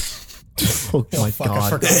 Yes. Oh my Fuck, I god.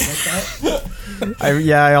 forgot about that.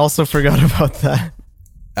 I also forgot about that.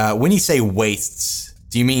 When you say wastes,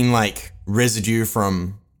 do you mean like residue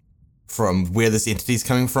from where this entity's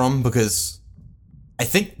coming from? Because I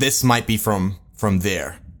think this might be from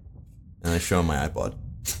there. And I show him my iPod.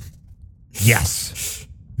 Yes.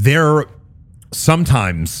 There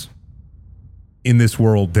sometimes in this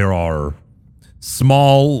world there are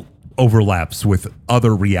small overlaps with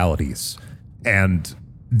other realities. And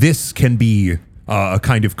this can be a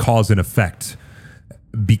kind of cause and effect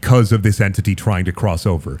because of this entity trying to cross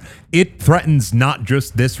over. It threatens not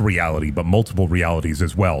just this reality, but multiple realities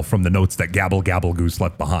as well, from the notes that Gabble Gabble Goose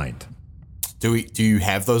left behind. Do you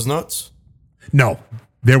have those notes? No,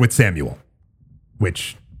 they're with Samuel,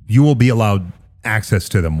 which you will be allowed access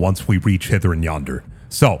to them once we reach Hither and Yonder.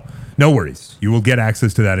 So, no worries. You will get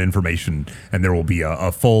access to that information, and there will be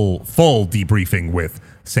a full debriefing with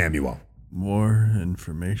Samuel. More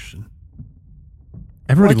information.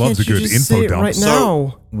 Everybody Why loves a can't you good just info say it dump. right So,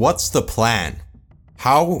 now? what's the plan?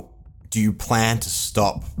 How do you plan to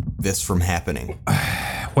stop this from happening?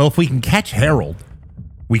 Well, if we can catch Harold,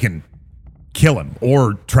 we can kill him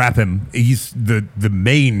or trap him. He's the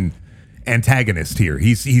main antagonist here.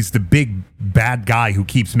 He's the big bad guy who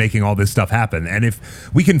keeps making all this stuff happen. And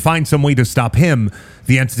if we can find some way to stop him,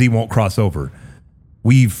 the entity won't cross over.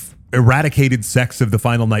 We've eradicated sects of the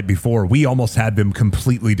Final Night before. We almost had them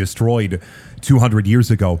completely destroyed 200 years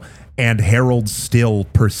ago, and Harold still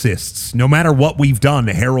persists. No matter what we've done,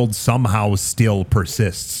 Harold somehow still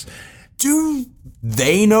persists. Do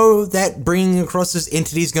they know that bringing across this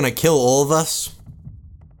entity is going to kill all of us?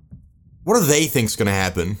 What do they think's going to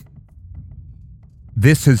happen?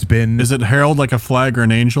 This has been... Is it Harold like a flag or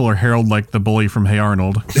an angel, or Harold like the bully from Hey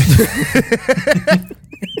Arnold?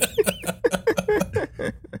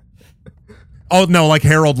 Oh, no, like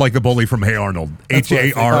Harold, like the bully from Hey Arnold.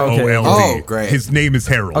 Harold. Oh, great. His name is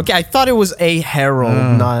Harold. Okay, I thought it was a Harold,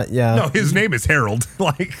 not yeah. No, his name is Harold.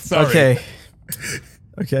 Like, sorry. Okay.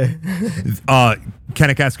 Okay. Can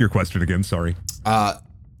I ask your question again? Sorry.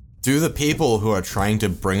 Do the people who are trying to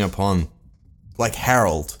bring upon, like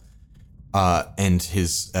Harold, and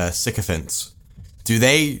his sycophants, do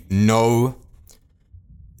they know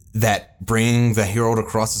that bringing the Herald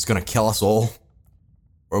across is going to kill us all?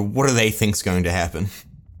 Or what do they think's going to happen?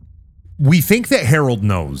 We think that Harold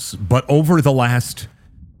knows, but over the last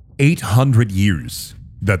 800 years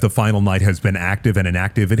that the Final Night has been active and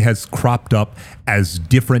inactive, it has cropped up as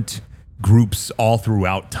different groups all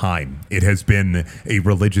throughout time. It has been a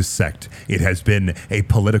religious sect. It has been a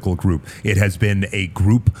political group. It has been a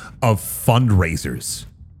group of fundraisers.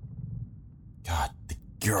 God, the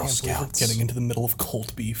Girl We're Scouts. getting into the middle of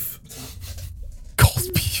cold beef.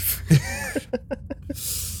 Cold beef.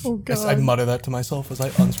 Oh As I mutter that to myself as I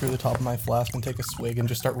unscrew the top of my flask and take a swig and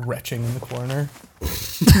just start retching in the corner.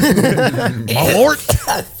 My lord!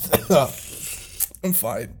 I'm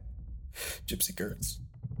fine. Gypsy Kurtz.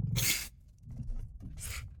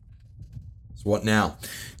 So what now?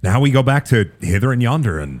 Now we go back to Hither and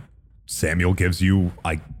Yonder, and Samuel gives you,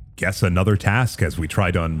 I guess, another task as we try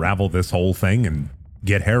to unravel this whole thing and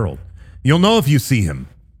get Harold. You'll know if you see him.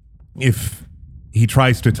 If he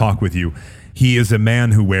tries to talk with you, he is a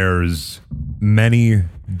man who wears many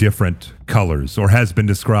different colors, or has been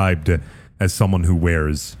described as someone who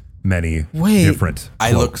wears many different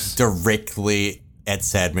I look cloaks. directly at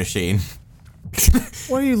Sad Machine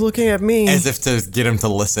Why are you looking at me? as if to get him to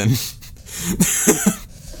listen.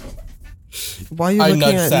 Why are you I looking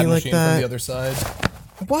nudge at Sad me like Machine from the that? other side.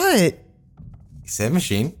 What? Sad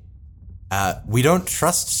Machine, we don't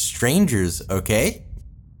trust strangers, okay?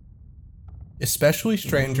 Especially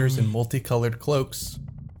strangers in multicolored cloaks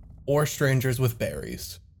or strangers with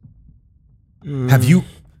berries. Have you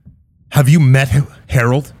met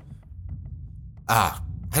Harold? I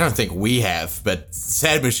don't think we have, but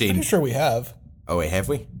Sad Machine. Pretty sure we have. Oh wait, have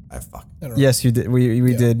we? Oh fuck. I don't know. Yes, you did. We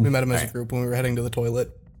did. We met him as a group when we were heading to the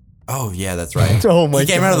toilet. Oh yeah, that's right. Oh my He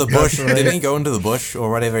came out of the God, bush, that's right. didn't he? Go into the bush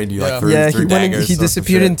or whatever, and you Yeah. like threw, Yeah, threw he went. daggers. He or some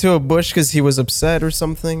disappeared shit. into a bush because he was upset or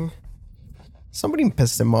something. Somebody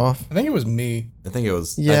pissed him off. I think it was me. I think it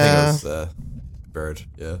was. Yeah. I think it was Bird.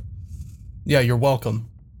 Yeah. Yeah, you're welcome.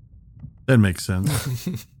 That makes sense.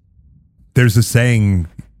 There's a saying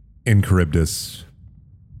in Charybdis,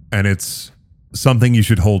 and it's something you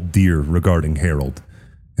should hold dear regarding Harold,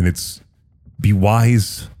 and it's be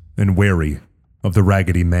wise and wary of the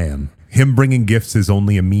Raggedy Man. Him bringing gifts is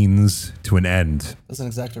only a means to an end. Doesn't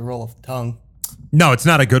exactly roll off the tongue. No, it's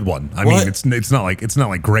not a good one. I What? mean, it's not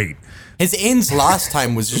like great. His ends last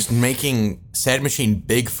time was just making Sad Machine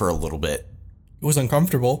big for a little bit. It was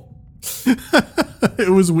uncomfortable. It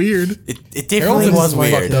was weird. It definitely Harold was did some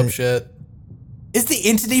weird. fucked up shit. Is the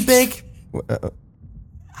entity big? What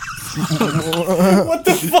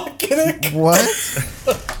the fuck, Kinnick? What?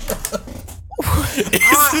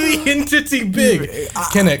 Is the entity big?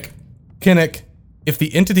 Kinnick, if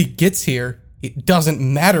the entity gets here, it doesn't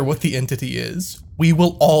matter what the entity is. We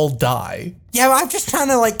will all die. Yeah, I'm just trying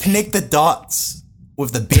to like connect the dots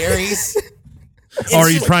with the berries. Are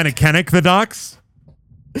you trying to Kennick the docs?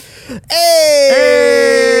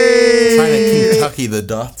 Hey! Trying to Kentucky the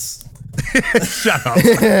dots? Shut up.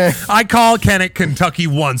 I call Kennick Kentucky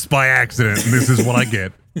once by accident, and this is what I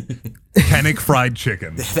get. Kennick fried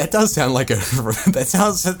chicken. That does sound like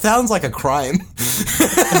that sounds like a crime.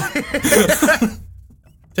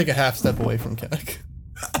 Take a half step away from Kinnick.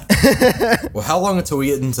 Well, how long until we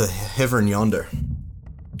get into Hivern Yonder?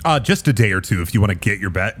 Just a day or two if you want to get your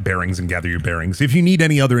bearings and gather your bearings. If you need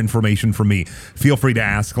any other information from me, feel free to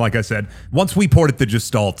ask. Like I said, once we port at the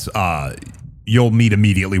Gestalt, you'll meet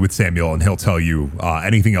immediately with Samuel, and he'll tell you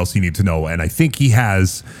anything else you need to know. And I think he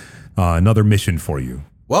has another mission for you.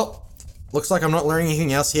 Well, looks like I'm not learning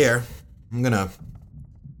anything else here. I'm gonna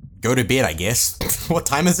go to bed, I guess. What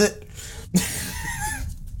time is it?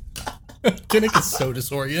 Kinnick is so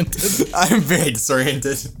disoriented. I'm very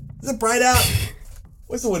disoriented. Is it bright out?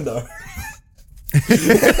 Where's the window?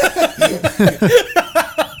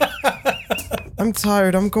 I'm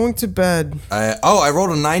tired. I'm going to bed. I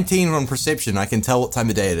rolled a 19 on perception. I can tell what time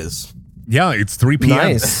of day it is. Yeah, it's 3 p.m.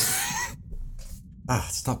 Nice.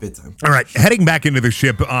 It's not bedtime. All right, heading back into the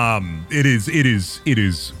ship. It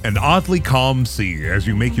is an oddly calm sea as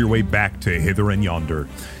you make your way back to Hither and Yonder,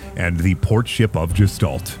 and the port ship of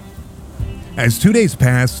Gestalt. As 2 days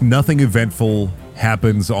pass, nothing eventful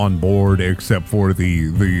happens on board except for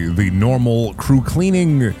the normal crew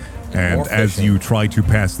cleaning, and as you try to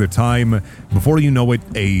pass the time, before you know it,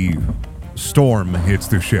 a storm hits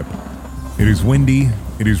the ship. It is windy,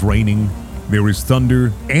 it is raining, there is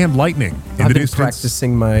thunder and lightning in the distance.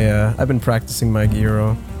 I've been practicing my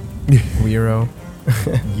gyro. Gyro.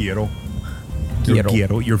 Gyro. Your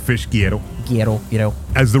gyro, your fish gyro. Gyro.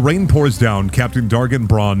 As the rain pours down, Captain Dargan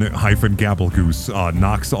Braun Gabblegoose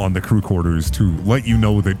knocks on the crew quarters to let you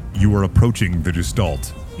know that you are approaching the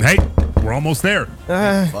Gestalt. Hey, we're almost there.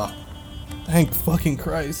 Thank fucking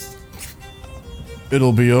Christ.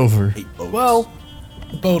 It'll be over. Well,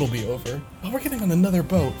 the boat will be over. Oh, we're getting on another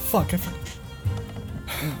boat. Fuck, It'll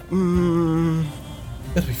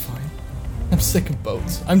be fine. I'm sick of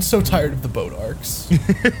boats. I'm so tired of the boat arcs.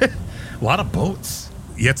 A lot of boats,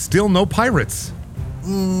 yet still no pirates.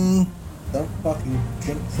 Don't fucking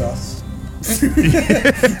jinx us.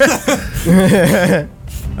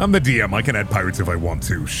 I'm the DM. I can add pirates if I want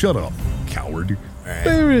to. Shut up, coward.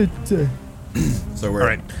 Pirate. So we're All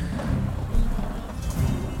right.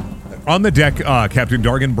 On the deck, Captain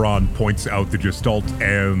Dargan Braun points out the Gestalt,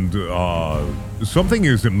 and something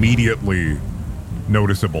is immediately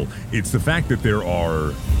noticeable. It's the fact that there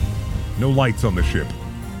are no lights on the ship.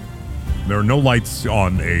 There are no lights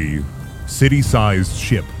on a city-sized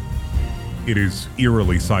ship. It is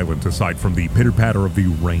eerily silent aside from the pitter-patter of the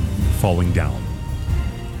rain falling down.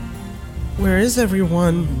 Where is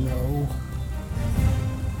everyone? No.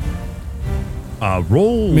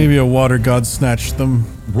 Roll Maybe a water god snatched them.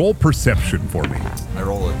 roll perception for me. I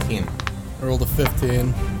roll a 10. I rolled a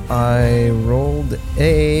 15. I rolled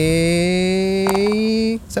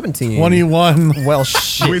a 17. 21. Well,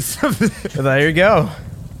 shit. Wisdom. There you go.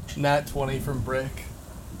 Nat 20 from Brick.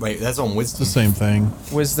 Wait, that's on It's wisdom. the same thing.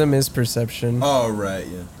 Wisdom is perception. Oh, right,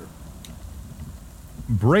 yeah.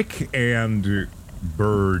 Brick and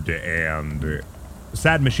Bird and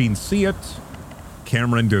Sad Machine see it.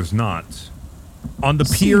 Cameron does not. On the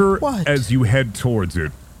pier, what? as you head towards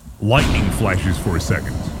it, lightning flashes for a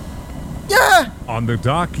second. Yeah! On the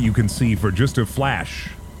dock, you can see for just a flash,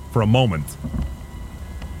 for a moment,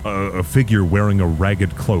 a figure wearing a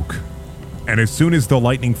ragged cloak. And as soon as the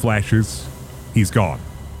lightning flashes, he's gone.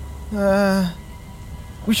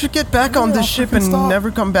 We should get back on this ship and never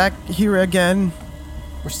come back here again.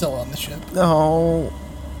 We're still on the ship. No.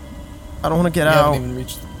 I don't want to get We out. haven't even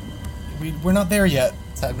reached... We're not there yet,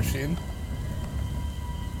 Sad Machine.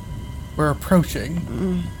 We're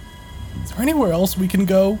approaching. Is there anywhere else we can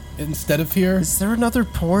go instead of here? Is there another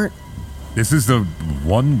port? This is the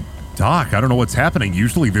one dock. I don't know what's happening.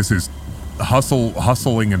 Usually this is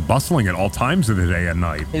hustling and bustling at all times of the day and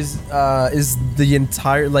night. Is the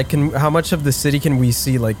entire how much of the city can we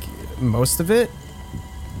see? Like most of it?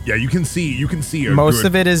 Yeah, you can see a Most good,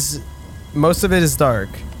 of it is dark.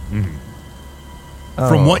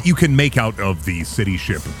 From what you can make out of the city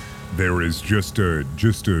ship, there is just a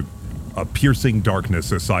a piercing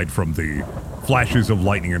darkness aside from the flashes of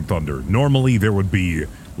lightning and thunder. Normally, there would be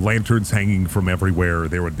lanterns hanging from everywhere.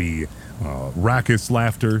 There would be raucous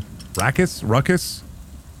laughter. Ruckus? Raucous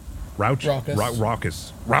laughter.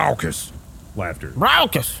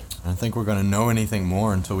 Raucous. I don't think we're gonna know anything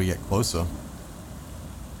more until we get closer.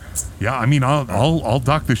 Yeah, I mean, I'll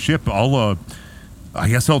dock the ship. I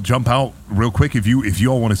guess I'll jump out real quick. If you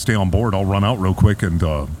all want to stay on board, I'll run out real quick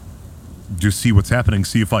and just see what's happening.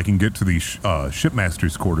 See if I can get to the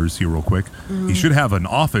shipmaster's quarters here real quick. He should have an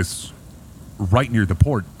office right near the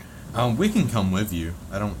port. We can come with you.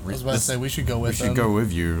 I was about to say we should go with We should them. go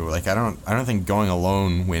with you. Like I don't think going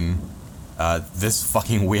alone when this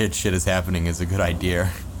fucking weird shit is happening is a good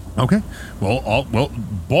idea. Okay. Well,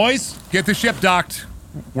 boys, get the ship docked.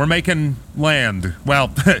 We're making land.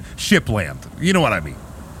 Well, ship land. You know what I mean.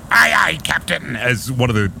 Aye, aye, Captain. As one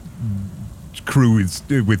of the crew is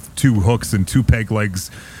with 2 hooks and 2 peg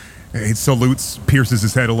legs, he salutes, pierces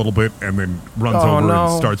his head a little bit, and then runs over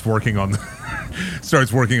and starts working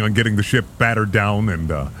on getting the ship battered down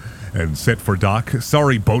and set for dock.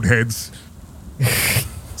 Sorry, boatheads.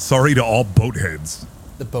 Sorry to all boatheads.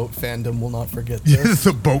 The boat fandom will not forget this.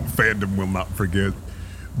 The boat fandom will not forget.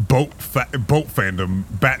 Boat fandom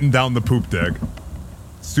batting down the poop deck.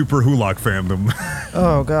 Super Hulock fandom.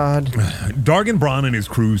 Oh, God. Dargenbron and his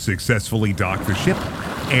crew successfully docked the ship,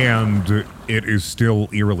 and it is still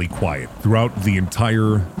eerily quiet. Throughout the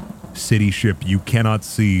entire city ship, you cannot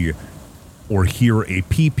see or hear a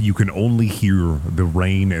peep. You can only hear the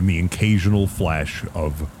rain and the occasional flash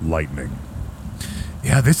of lightning.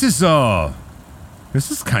 Yeah, this is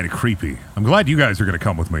kind of creepy. I'm glad you guys are going to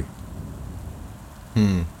come with me.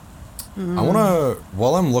 I wanna,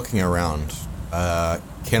 while I'm looking around, I'm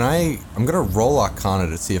gonna roll Arcana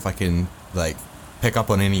to see if I can, like, pick up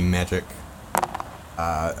on any magic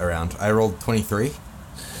around. I rolled 23.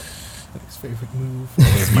 His favorite move.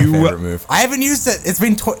 It is my favorite move. I haven't used it. It's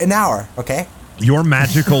been an hour, okay? Your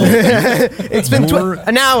magical... It's been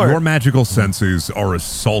an hour. Your magical senses are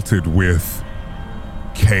assaulted with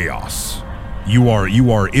chaos.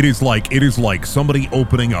 It is like somebody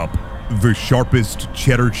opening up the sharpest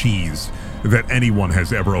cheddar cheese that anyone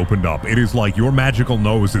has ever opened up. It is like your magical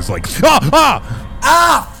nose is like, Fuck!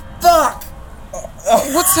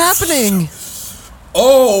 What's happening?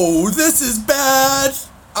 Oh, this is bad!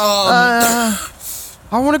 I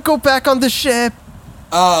want to go back on the ship.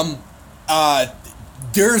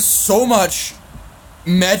 There's so much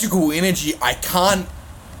magical energy, I can't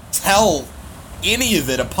tell any of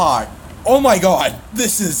it apart. Oh my god,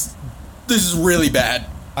 this is really bad.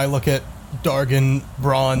 I look at Dargan,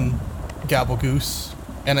 Braun, Gabblegoose,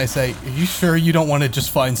 and I say, are you sure you don't want to just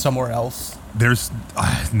find somewhere else? There's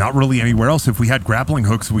not really anywhere else. If we had grappling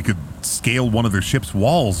hooks, we could scale one of the ship's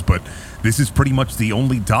walls, but this is pretty much the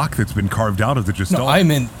only dock that's been carved out of the Gestalt. No, I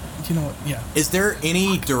meant, you know what, yeah. Is there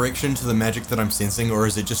any direction to the magic that I'm sensing, or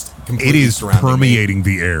is it just completely It is surrounding permeating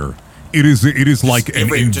the air. It is like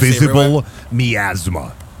an invisible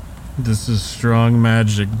miasma. This is strong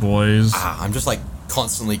magic, boys. I'm just like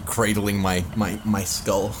constantly cradling my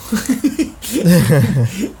skull.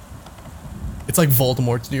 It's like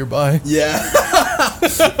Voldemort's nearby. Yeah.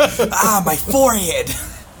 My forehead.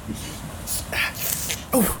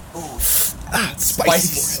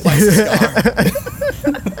 Spicy scar.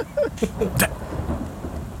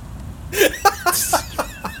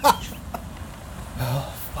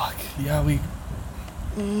 Oh, fuck. Yeah, we...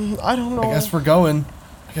 I don't know. I guess we're going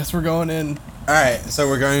in. Alright, so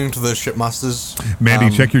we're going to the shipmasters.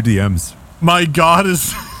 Mandy, check your DMs. My god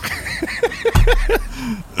is...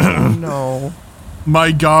 No.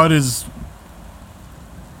 My god is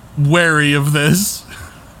wary of this.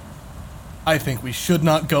 I think we should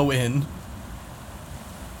not go in.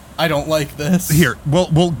 I don't like this. Here,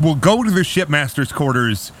 we'll go to the shipmaster's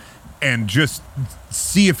quarters and just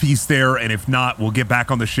see if he's there, and if not, we'll get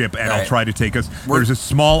back on the ship and I'll try to take us. There's a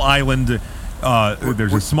small island.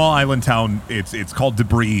 There's a small island town. It's called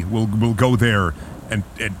Debris. We'll go there and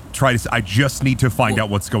try to. I just need to find out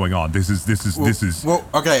what's going on. This is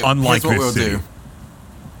okay. Unlike Here's what this we'll city. do.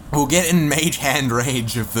 We'll get in mage hand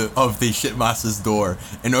range of the shipmaster's door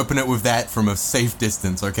and open it with that from a safe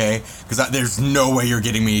distance, okay? Because there's no way you're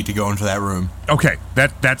getting me to go into that room. Okay,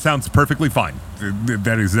 that sounds perfectly fine.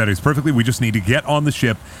 That is perfectly. We just need to get on the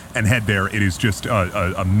ship and head there. It is just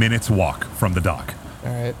a minute's walk from the dock.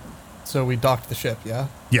 All right. So we docked the ship, yeah?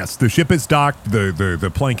 Yes, the ship is docked.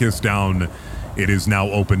 The plank is down. It is now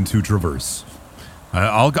open to traverse.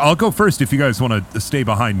 I'll go first if you guys want to stay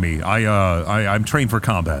behind me. I'm trained for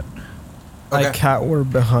combat. Okay. I cower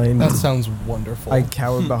behind. That sounds wonderful. I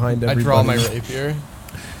cower behind I everybody. draw my rapier.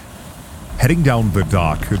 Heading down the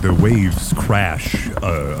dock, the waves crash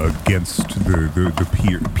against the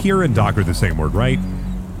pier. Pier and dock are the same word, right?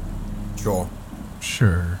 Sure.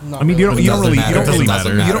 Sure. I mean, you don't really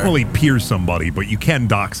matter. pier somebody, but you can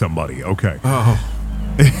dock somebody. Okay. Oh,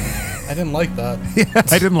 I didn't like that.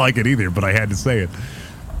 I didn't like it either, but I had to say it.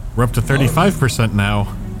 we're up to 35%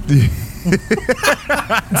 now.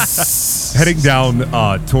 Heading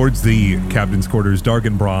down towards the captain's quarters,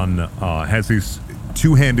 Dargenbron has his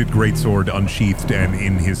two-handed greatsword unsheathed, and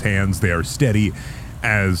in his hands they are steady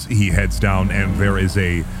as he heads down, and there is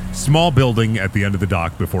a small building at the end of the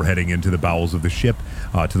dock before heading into the bowels of the ship.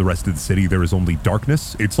 To the rest of the city, there is only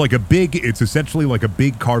darkness. It's essentially like a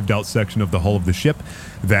big carved out section of the hull of the ship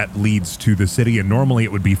that leads to the city, and normally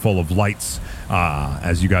it would be full of lights,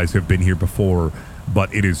 as you guys have been here before,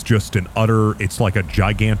 but it is just it's like a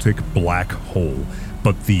gigantic black hole.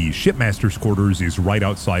 But the shipmaster's quarters is right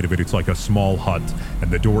outside of it. It's like a small hut, and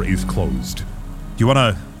the door is closed. Do you want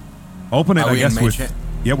to open it? Are I we guess in with Mage Hand?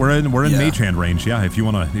 yeah, we're in Yeah. mage hand range. Yeah, if you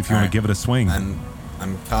wanna Alright. give it a swing.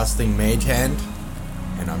 I'm casting Mage Hand,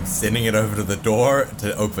 and I'm sending it over to the door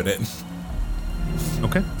to open it.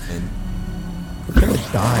 Okay. And I'm gonna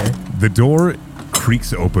die. The door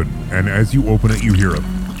creaks open, and as you open it, you hear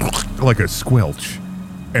like a squelch.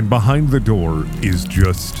 And behind the door is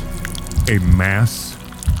just a mass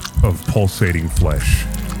of pulsating flesh.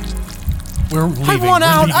 We're leaving. I want We're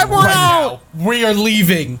out! leaving I want right out! now. We are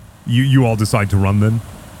leaving. You all decide to run then?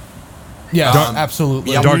 Yeah, Dar-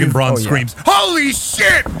 absolutely. yeah, Dargenbron oh, yeah. screams, "Holy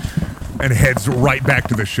shit!" and heads right back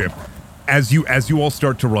to the ship. As you all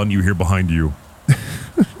start to run, you hear behind you,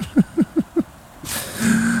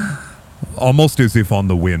 almost as if on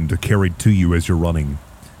the wind, carried to you as you're running.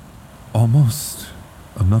 Almost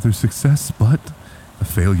another success, but a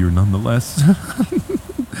failure nonetheless.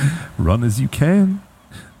 Run as you can.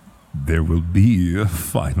 There will be a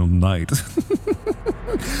final night.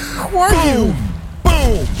 Who are you?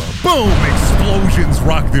 Boom! Boom! Explosions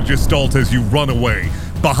rock the Gestalt as you run away.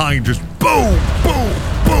 Behind, just boom! Boom!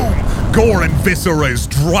 Boom! Gore and viscera is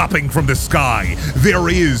dropping from the sky. There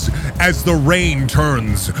is, as the rain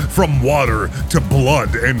turns from water to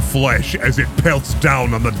blood and flesh as it pelts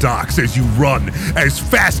down on the docks as you run as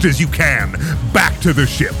fast as you can back to the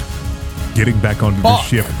ship. Getting back onto the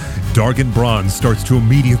ship, Dargenbron starts to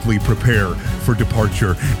immediately prepare for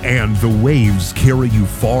departure, and the waves carry you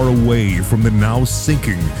far away from the now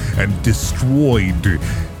sinking and destroyed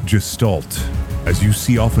Gestalt. As you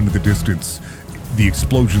see off into the distance, the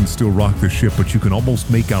explosions still rock the ship, but you can almost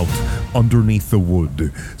make out underneath the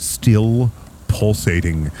wood, still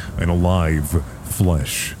pulsating and alive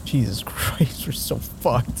flesh. Jesus Christ, we're so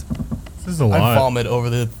fucked. This is a I lot. vomit over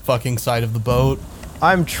the fucking side of the boat.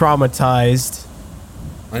 I'm traumatized.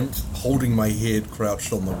 I'm holding my head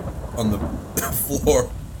crouched on the floor.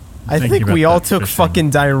 I Thinking think about we all that took fishing. fucking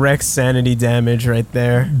direct sanity damage right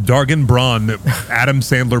there. Dargenbron, Adam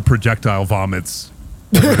Sandler projectile vomits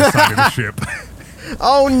over the side of the ship.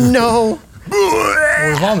 Oh no!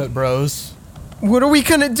 We're vomit bros. What are we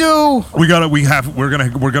gonna do? We're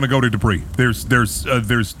gonna go to debris.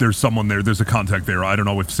 There's someone there. There's a contact there. I don't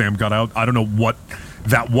know if Sam got out. I don't know what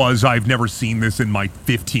that was. I've never seen this in my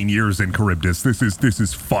 15 years in Charybdis. This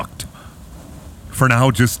is fucked. For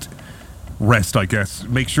now, just rest, I guess.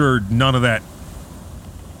 Make sure none of that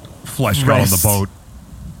flesh got on the Rest. boat.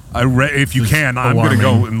 If you This is can, I'm gonna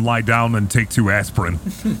go alarming. and lie down and take 2 aspirin.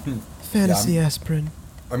 Fantasy aspirin.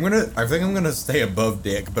 I think I'm gonna stay above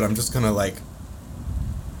deck, but I'm just gonna like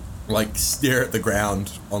stare at the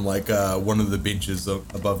ground on one of the benches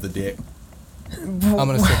above the deck. I'm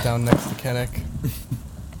gonna sit down next to Kennick.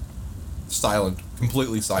 Silent,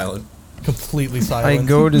 completely silent. Completely I silent.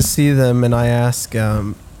 go to see them and I ask,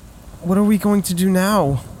 what are we going to do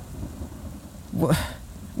now?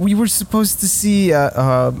 We were supposed to see,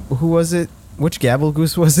 who was it? Which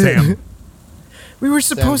Gabblegoose was it? Sam. We were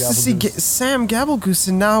supposed to see Gabblegoose. Sam Gabblegoose,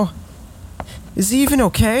 and now, is he even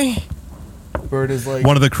okay? Bird is like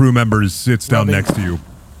One of the crew members sits down Rubbing- next to you.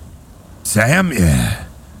 Sam, yeah,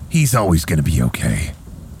 he's always gonna be okay.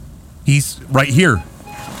 He's right here.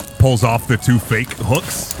 Pulls off the 2 fake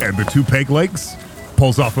hooks and the 2 peg legs.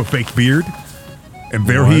 Pulls off a fake beard. And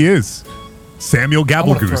there he is. Samuel I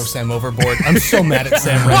want to throw Gabblegoose. Sam overboard. I'm so mad at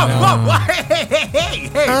Sam right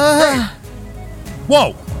now.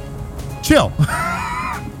 Whoa! Chill.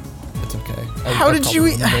 It's okay. How did you-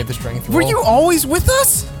 made the strength Were roll. you always with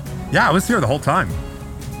us? Yeah, I was here the whole time.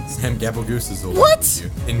 Sam Gabblegoose is always What? with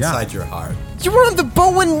you, inside your heart. You were on the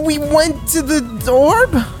boat when we went to the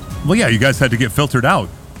orb? Well, yeah, you guys had to get filtered out.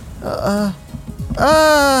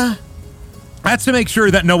 That's to make sure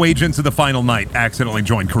that no agents of the Final Night accidentally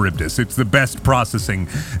join Charybdis. It's the best processing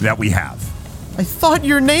that we have. I thought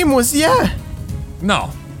your name was Yeah.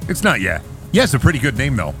 No, it's not yet. Yes, a pretty good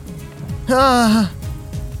name though. What are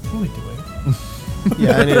we doing?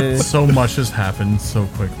 Yeah, it is. So much has happened so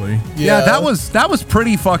quickly. Yeah, that was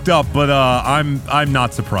pretty fucked up, but I'm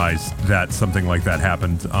not surprised that something like that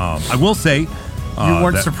happened. I will say You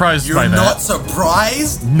weren't that- surprised You're by that. not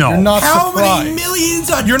surprised? No. You're not How surprised. many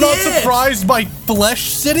millions are You're not dead? surprised by Flesh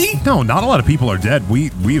City? No, not a lot of people are dead.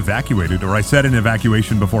 We evacuated, or I said an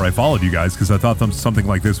evacuation before I followed you guys because I thought something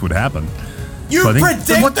like this would happen. You So I think-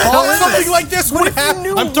 predicted What the hell? this? Something like this would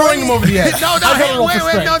happen. I'm throwing him over the edge. No, I gotta roll for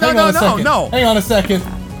wait, strength. no, Hang on a second. no. Hang on a second.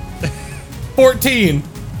 14.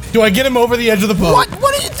 Do I get him over the edge of the boat?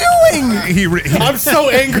 What are you doing? He I'm so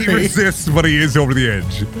he angry. resists, but he is over the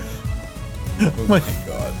edge. Oh my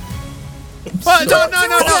god. But no.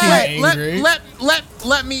 fucking angry.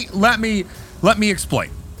 Let me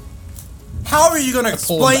explain. How are you gonna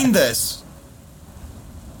pull him explain this?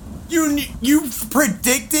 You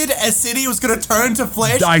predicted a city was gonna turn to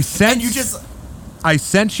flesh, and you just I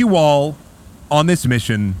sent you all on this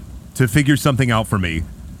mission to figure something out for me.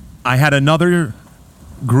 I had another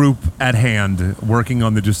group at hand working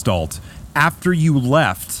on the Gestalt. After you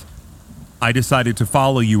left, I decided to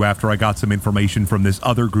follow you after I got some information from this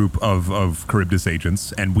other group of Charybdis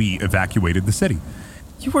agents, and we evacuated the city.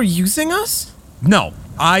 You were using us? No,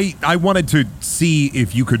 I wanted to see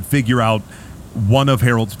if you could figure out one of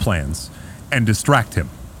Harold's plans and distract him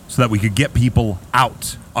so that we could get people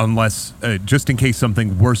out, unless, just in case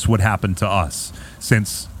something worse would happen to us,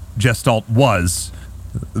 since Gestalt was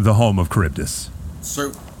the home of Charybdis.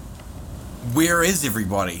 So, where is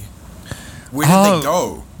everybody? Where did they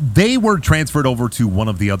go? They were transferred over to one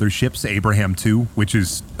of the other ships, Abraham 2, which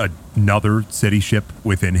is another city ship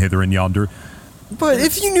within Hither and Yonder. But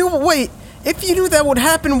if you knew that would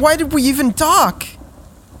happen, why did we even dock?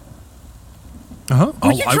 Uh-huh.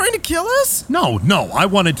 Were you trying to kill us? No, I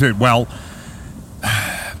wanted to,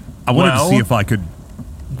 I wanted to see if I could...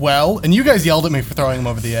 Well, and you guys yelled at me for throwing him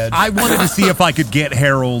over the edge. I wanted to see if I could get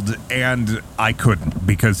Harold, and I couldn't,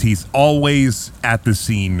 because he's always at the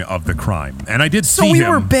scene of the crime. And I did So see we him,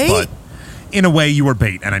 were bait? but in a way you were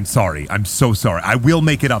bait, and I'm sorry. I'm so sorry. I will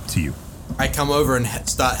make it up to you. I come over and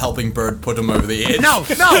start helping Bird put him over the edge. No,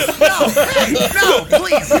 hey, no,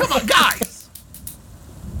 please, come on, guys.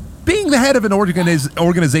 Being the head of an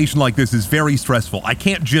organization like this is very stressful. I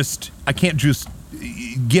can't just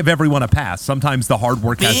give everyone a pass. Sometimes the hard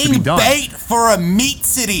work has to be Being done. bait for a meat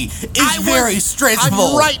city is very stressful.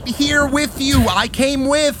 I'm right here with you. I came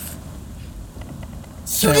with.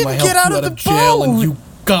 Sam, didn't I get helped out you of out of the jail and boat. you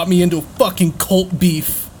got me into fucking cult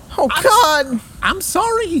beef. Oh God! I'm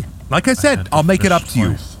sorry. Like I said, I'll make it up to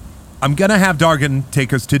you. I'm gonna have Dargan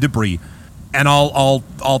take us to debris, and I'll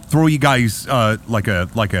throw you guys like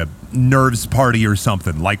a nerves party or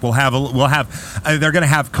something. Like we'll have they're gonna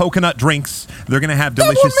have coconut drinks. They're gonna have That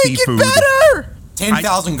delicious will make seafood. it better.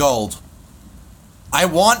 10,000 gold. I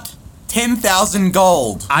want 10,000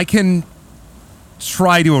 gold. I can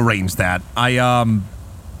try to arrange that.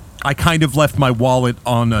 I kind of left my wallet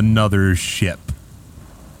on another ship.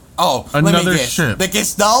 Oh, let me Another guess. ship. The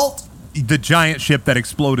Gestalt? The giant ship that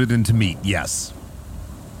exploded into meat. Yes.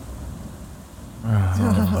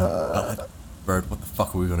 Bird, what the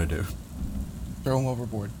fuck are we gonna do? Throw him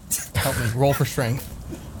overboard. Help me. Roll for strength.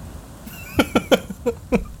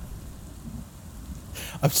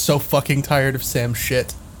 I'm so fucking tired of Sam's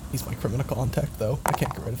shit. He's my criminal contact, though. I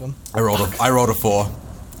can't get rid of him. I rolled a 4.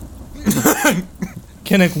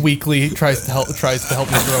 Kinnick weakly tries to help me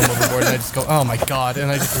throw him overboard, and I just go, oh my god,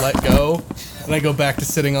 and I just let go, and I go back to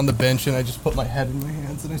sitting on the bench, and I just put my head in my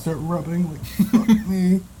hands, and I start rubbing, like, fuck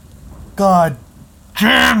me. God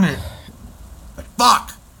damn it.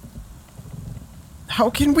 Fuck! How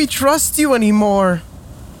can we trust you anymore?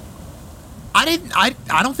 I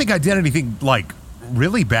don't think I did anything like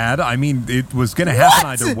really bad. I mean, it was gonna happen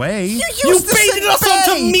What? either way. You You used to baited say us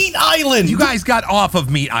onto bait. Meat Island! You guys got off of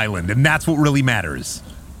Meat Island, and that's what really matters.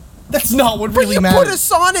 That's not what But really you matters. put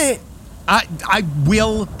us on it. I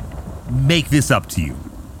will make this up to you.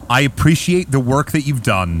 I appreciate the work that you've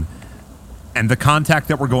done, and the contact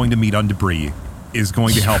that we're going to meet on debris is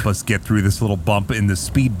going to help us get through this little bump in the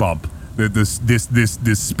speed bump.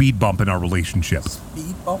 This speed bump in our relationship.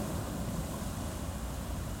 Speed bump?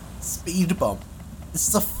 Speed bump. This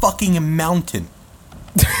is a fucking mountain.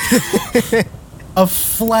 Of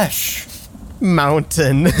flesh.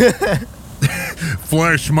 Mountain.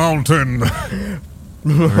 Flesh Mountain.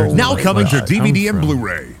 Now coming to DVD and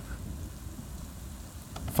Blu-ray.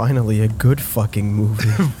 Finally, a good fucking movie.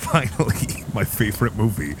 Finally, my favorite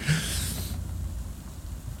movie.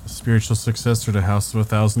 Spiritual successor to House of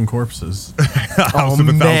 1,000 Corpses. Oh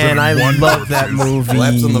man, I love that movie.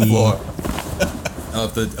 Collapse on the floor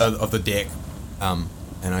of the deck.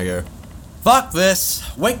 And I go, fuck this.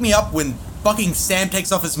 Wake me up when fucking Sam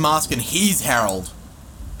takes off his mask and he's Harold.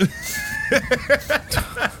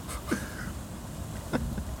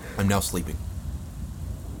 I'm now sleeping.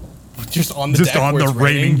 Just on the Just deck on where the it's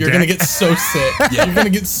raining. raining You're gonna deck. get so sick. Yeah. You're gonna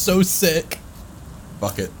get so sick.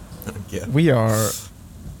 Fuck it. I don't care.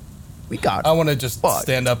 We got. I want to just Fuck.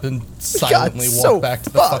 stand up and silently walk so back to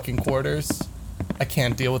the fucked. fucking quarters. I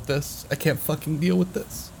can't deal with this. I can't fucking deal with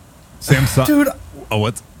this. Sam, Dude, oh,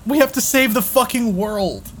 what? we have to save the fucking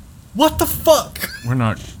world. What the fuck? We're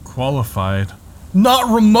not qualified.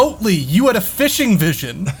 Not remotely. You had a fishing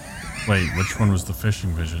vision. Wait, which one was the fishing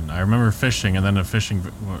vision? I remember fishing and then a fishing.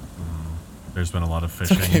 There's been a lot of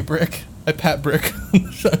fishing. Okay, Brick. I pat Brick.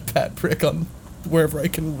 I pat Brick on wherever I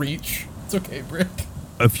can reach. It's okay, Brick.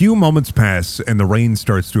 A few moments pass and the rain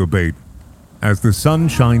starts to abate as the sun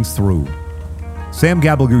shines through. Sam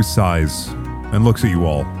Gabblegoose sighs and looks at you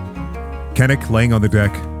all. Kennick laying on the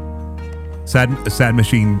deck. Sad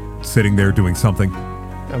Machine sitting there doing something.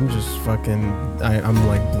 I'm just fucking. I'm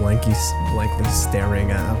like blankly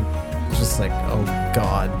staring at him. Just like, oh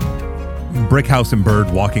god. Brickhouse and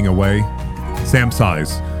Bird walking away. Sam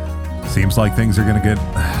sighs. Seems like things are gonna get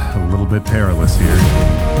a little bit perilous here.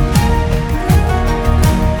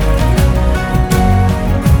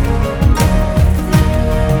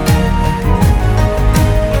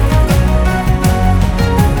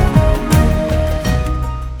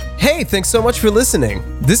 Hey, thanks so much for listening.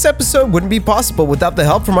 This episode wouldn't be possible without the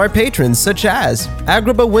help from our patrons such as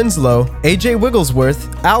Agrabah Winslow, AJ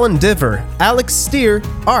Wigglesworth, Alan Diver, Alex Steer,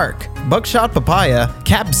 Ark, Buckshot Papaya,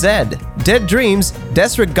 Cap Zed, Dead Dreams,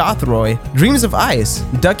 Desrick Gothroy, Dreams of Ice,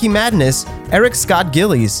 Ducky Madness, Eric Scott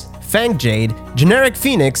Gillies, Fang Jade, Generic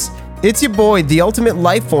Phoenix, it's your boy, the ultimate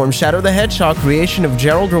lifeform, Shadow the Hedgehog, creation of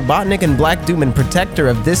Gerald Robotnik and Black Doom and protector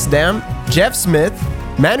of this dam, Jeff Smith,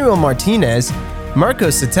 Manuel Martinez, Marco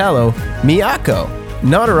Sotelo, Miyako,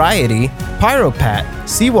 Notoriety, Pyropat,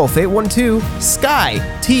 Seawolf812,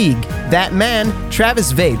 Sky, Teague, That Man,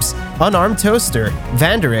 Travis Vapes, Unarmed Toaster,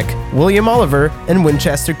 Vanderick, William Oliver, and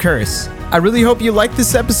Winchester Curse. I really hope you liked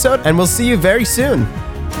this episode, and we'll see you very soon.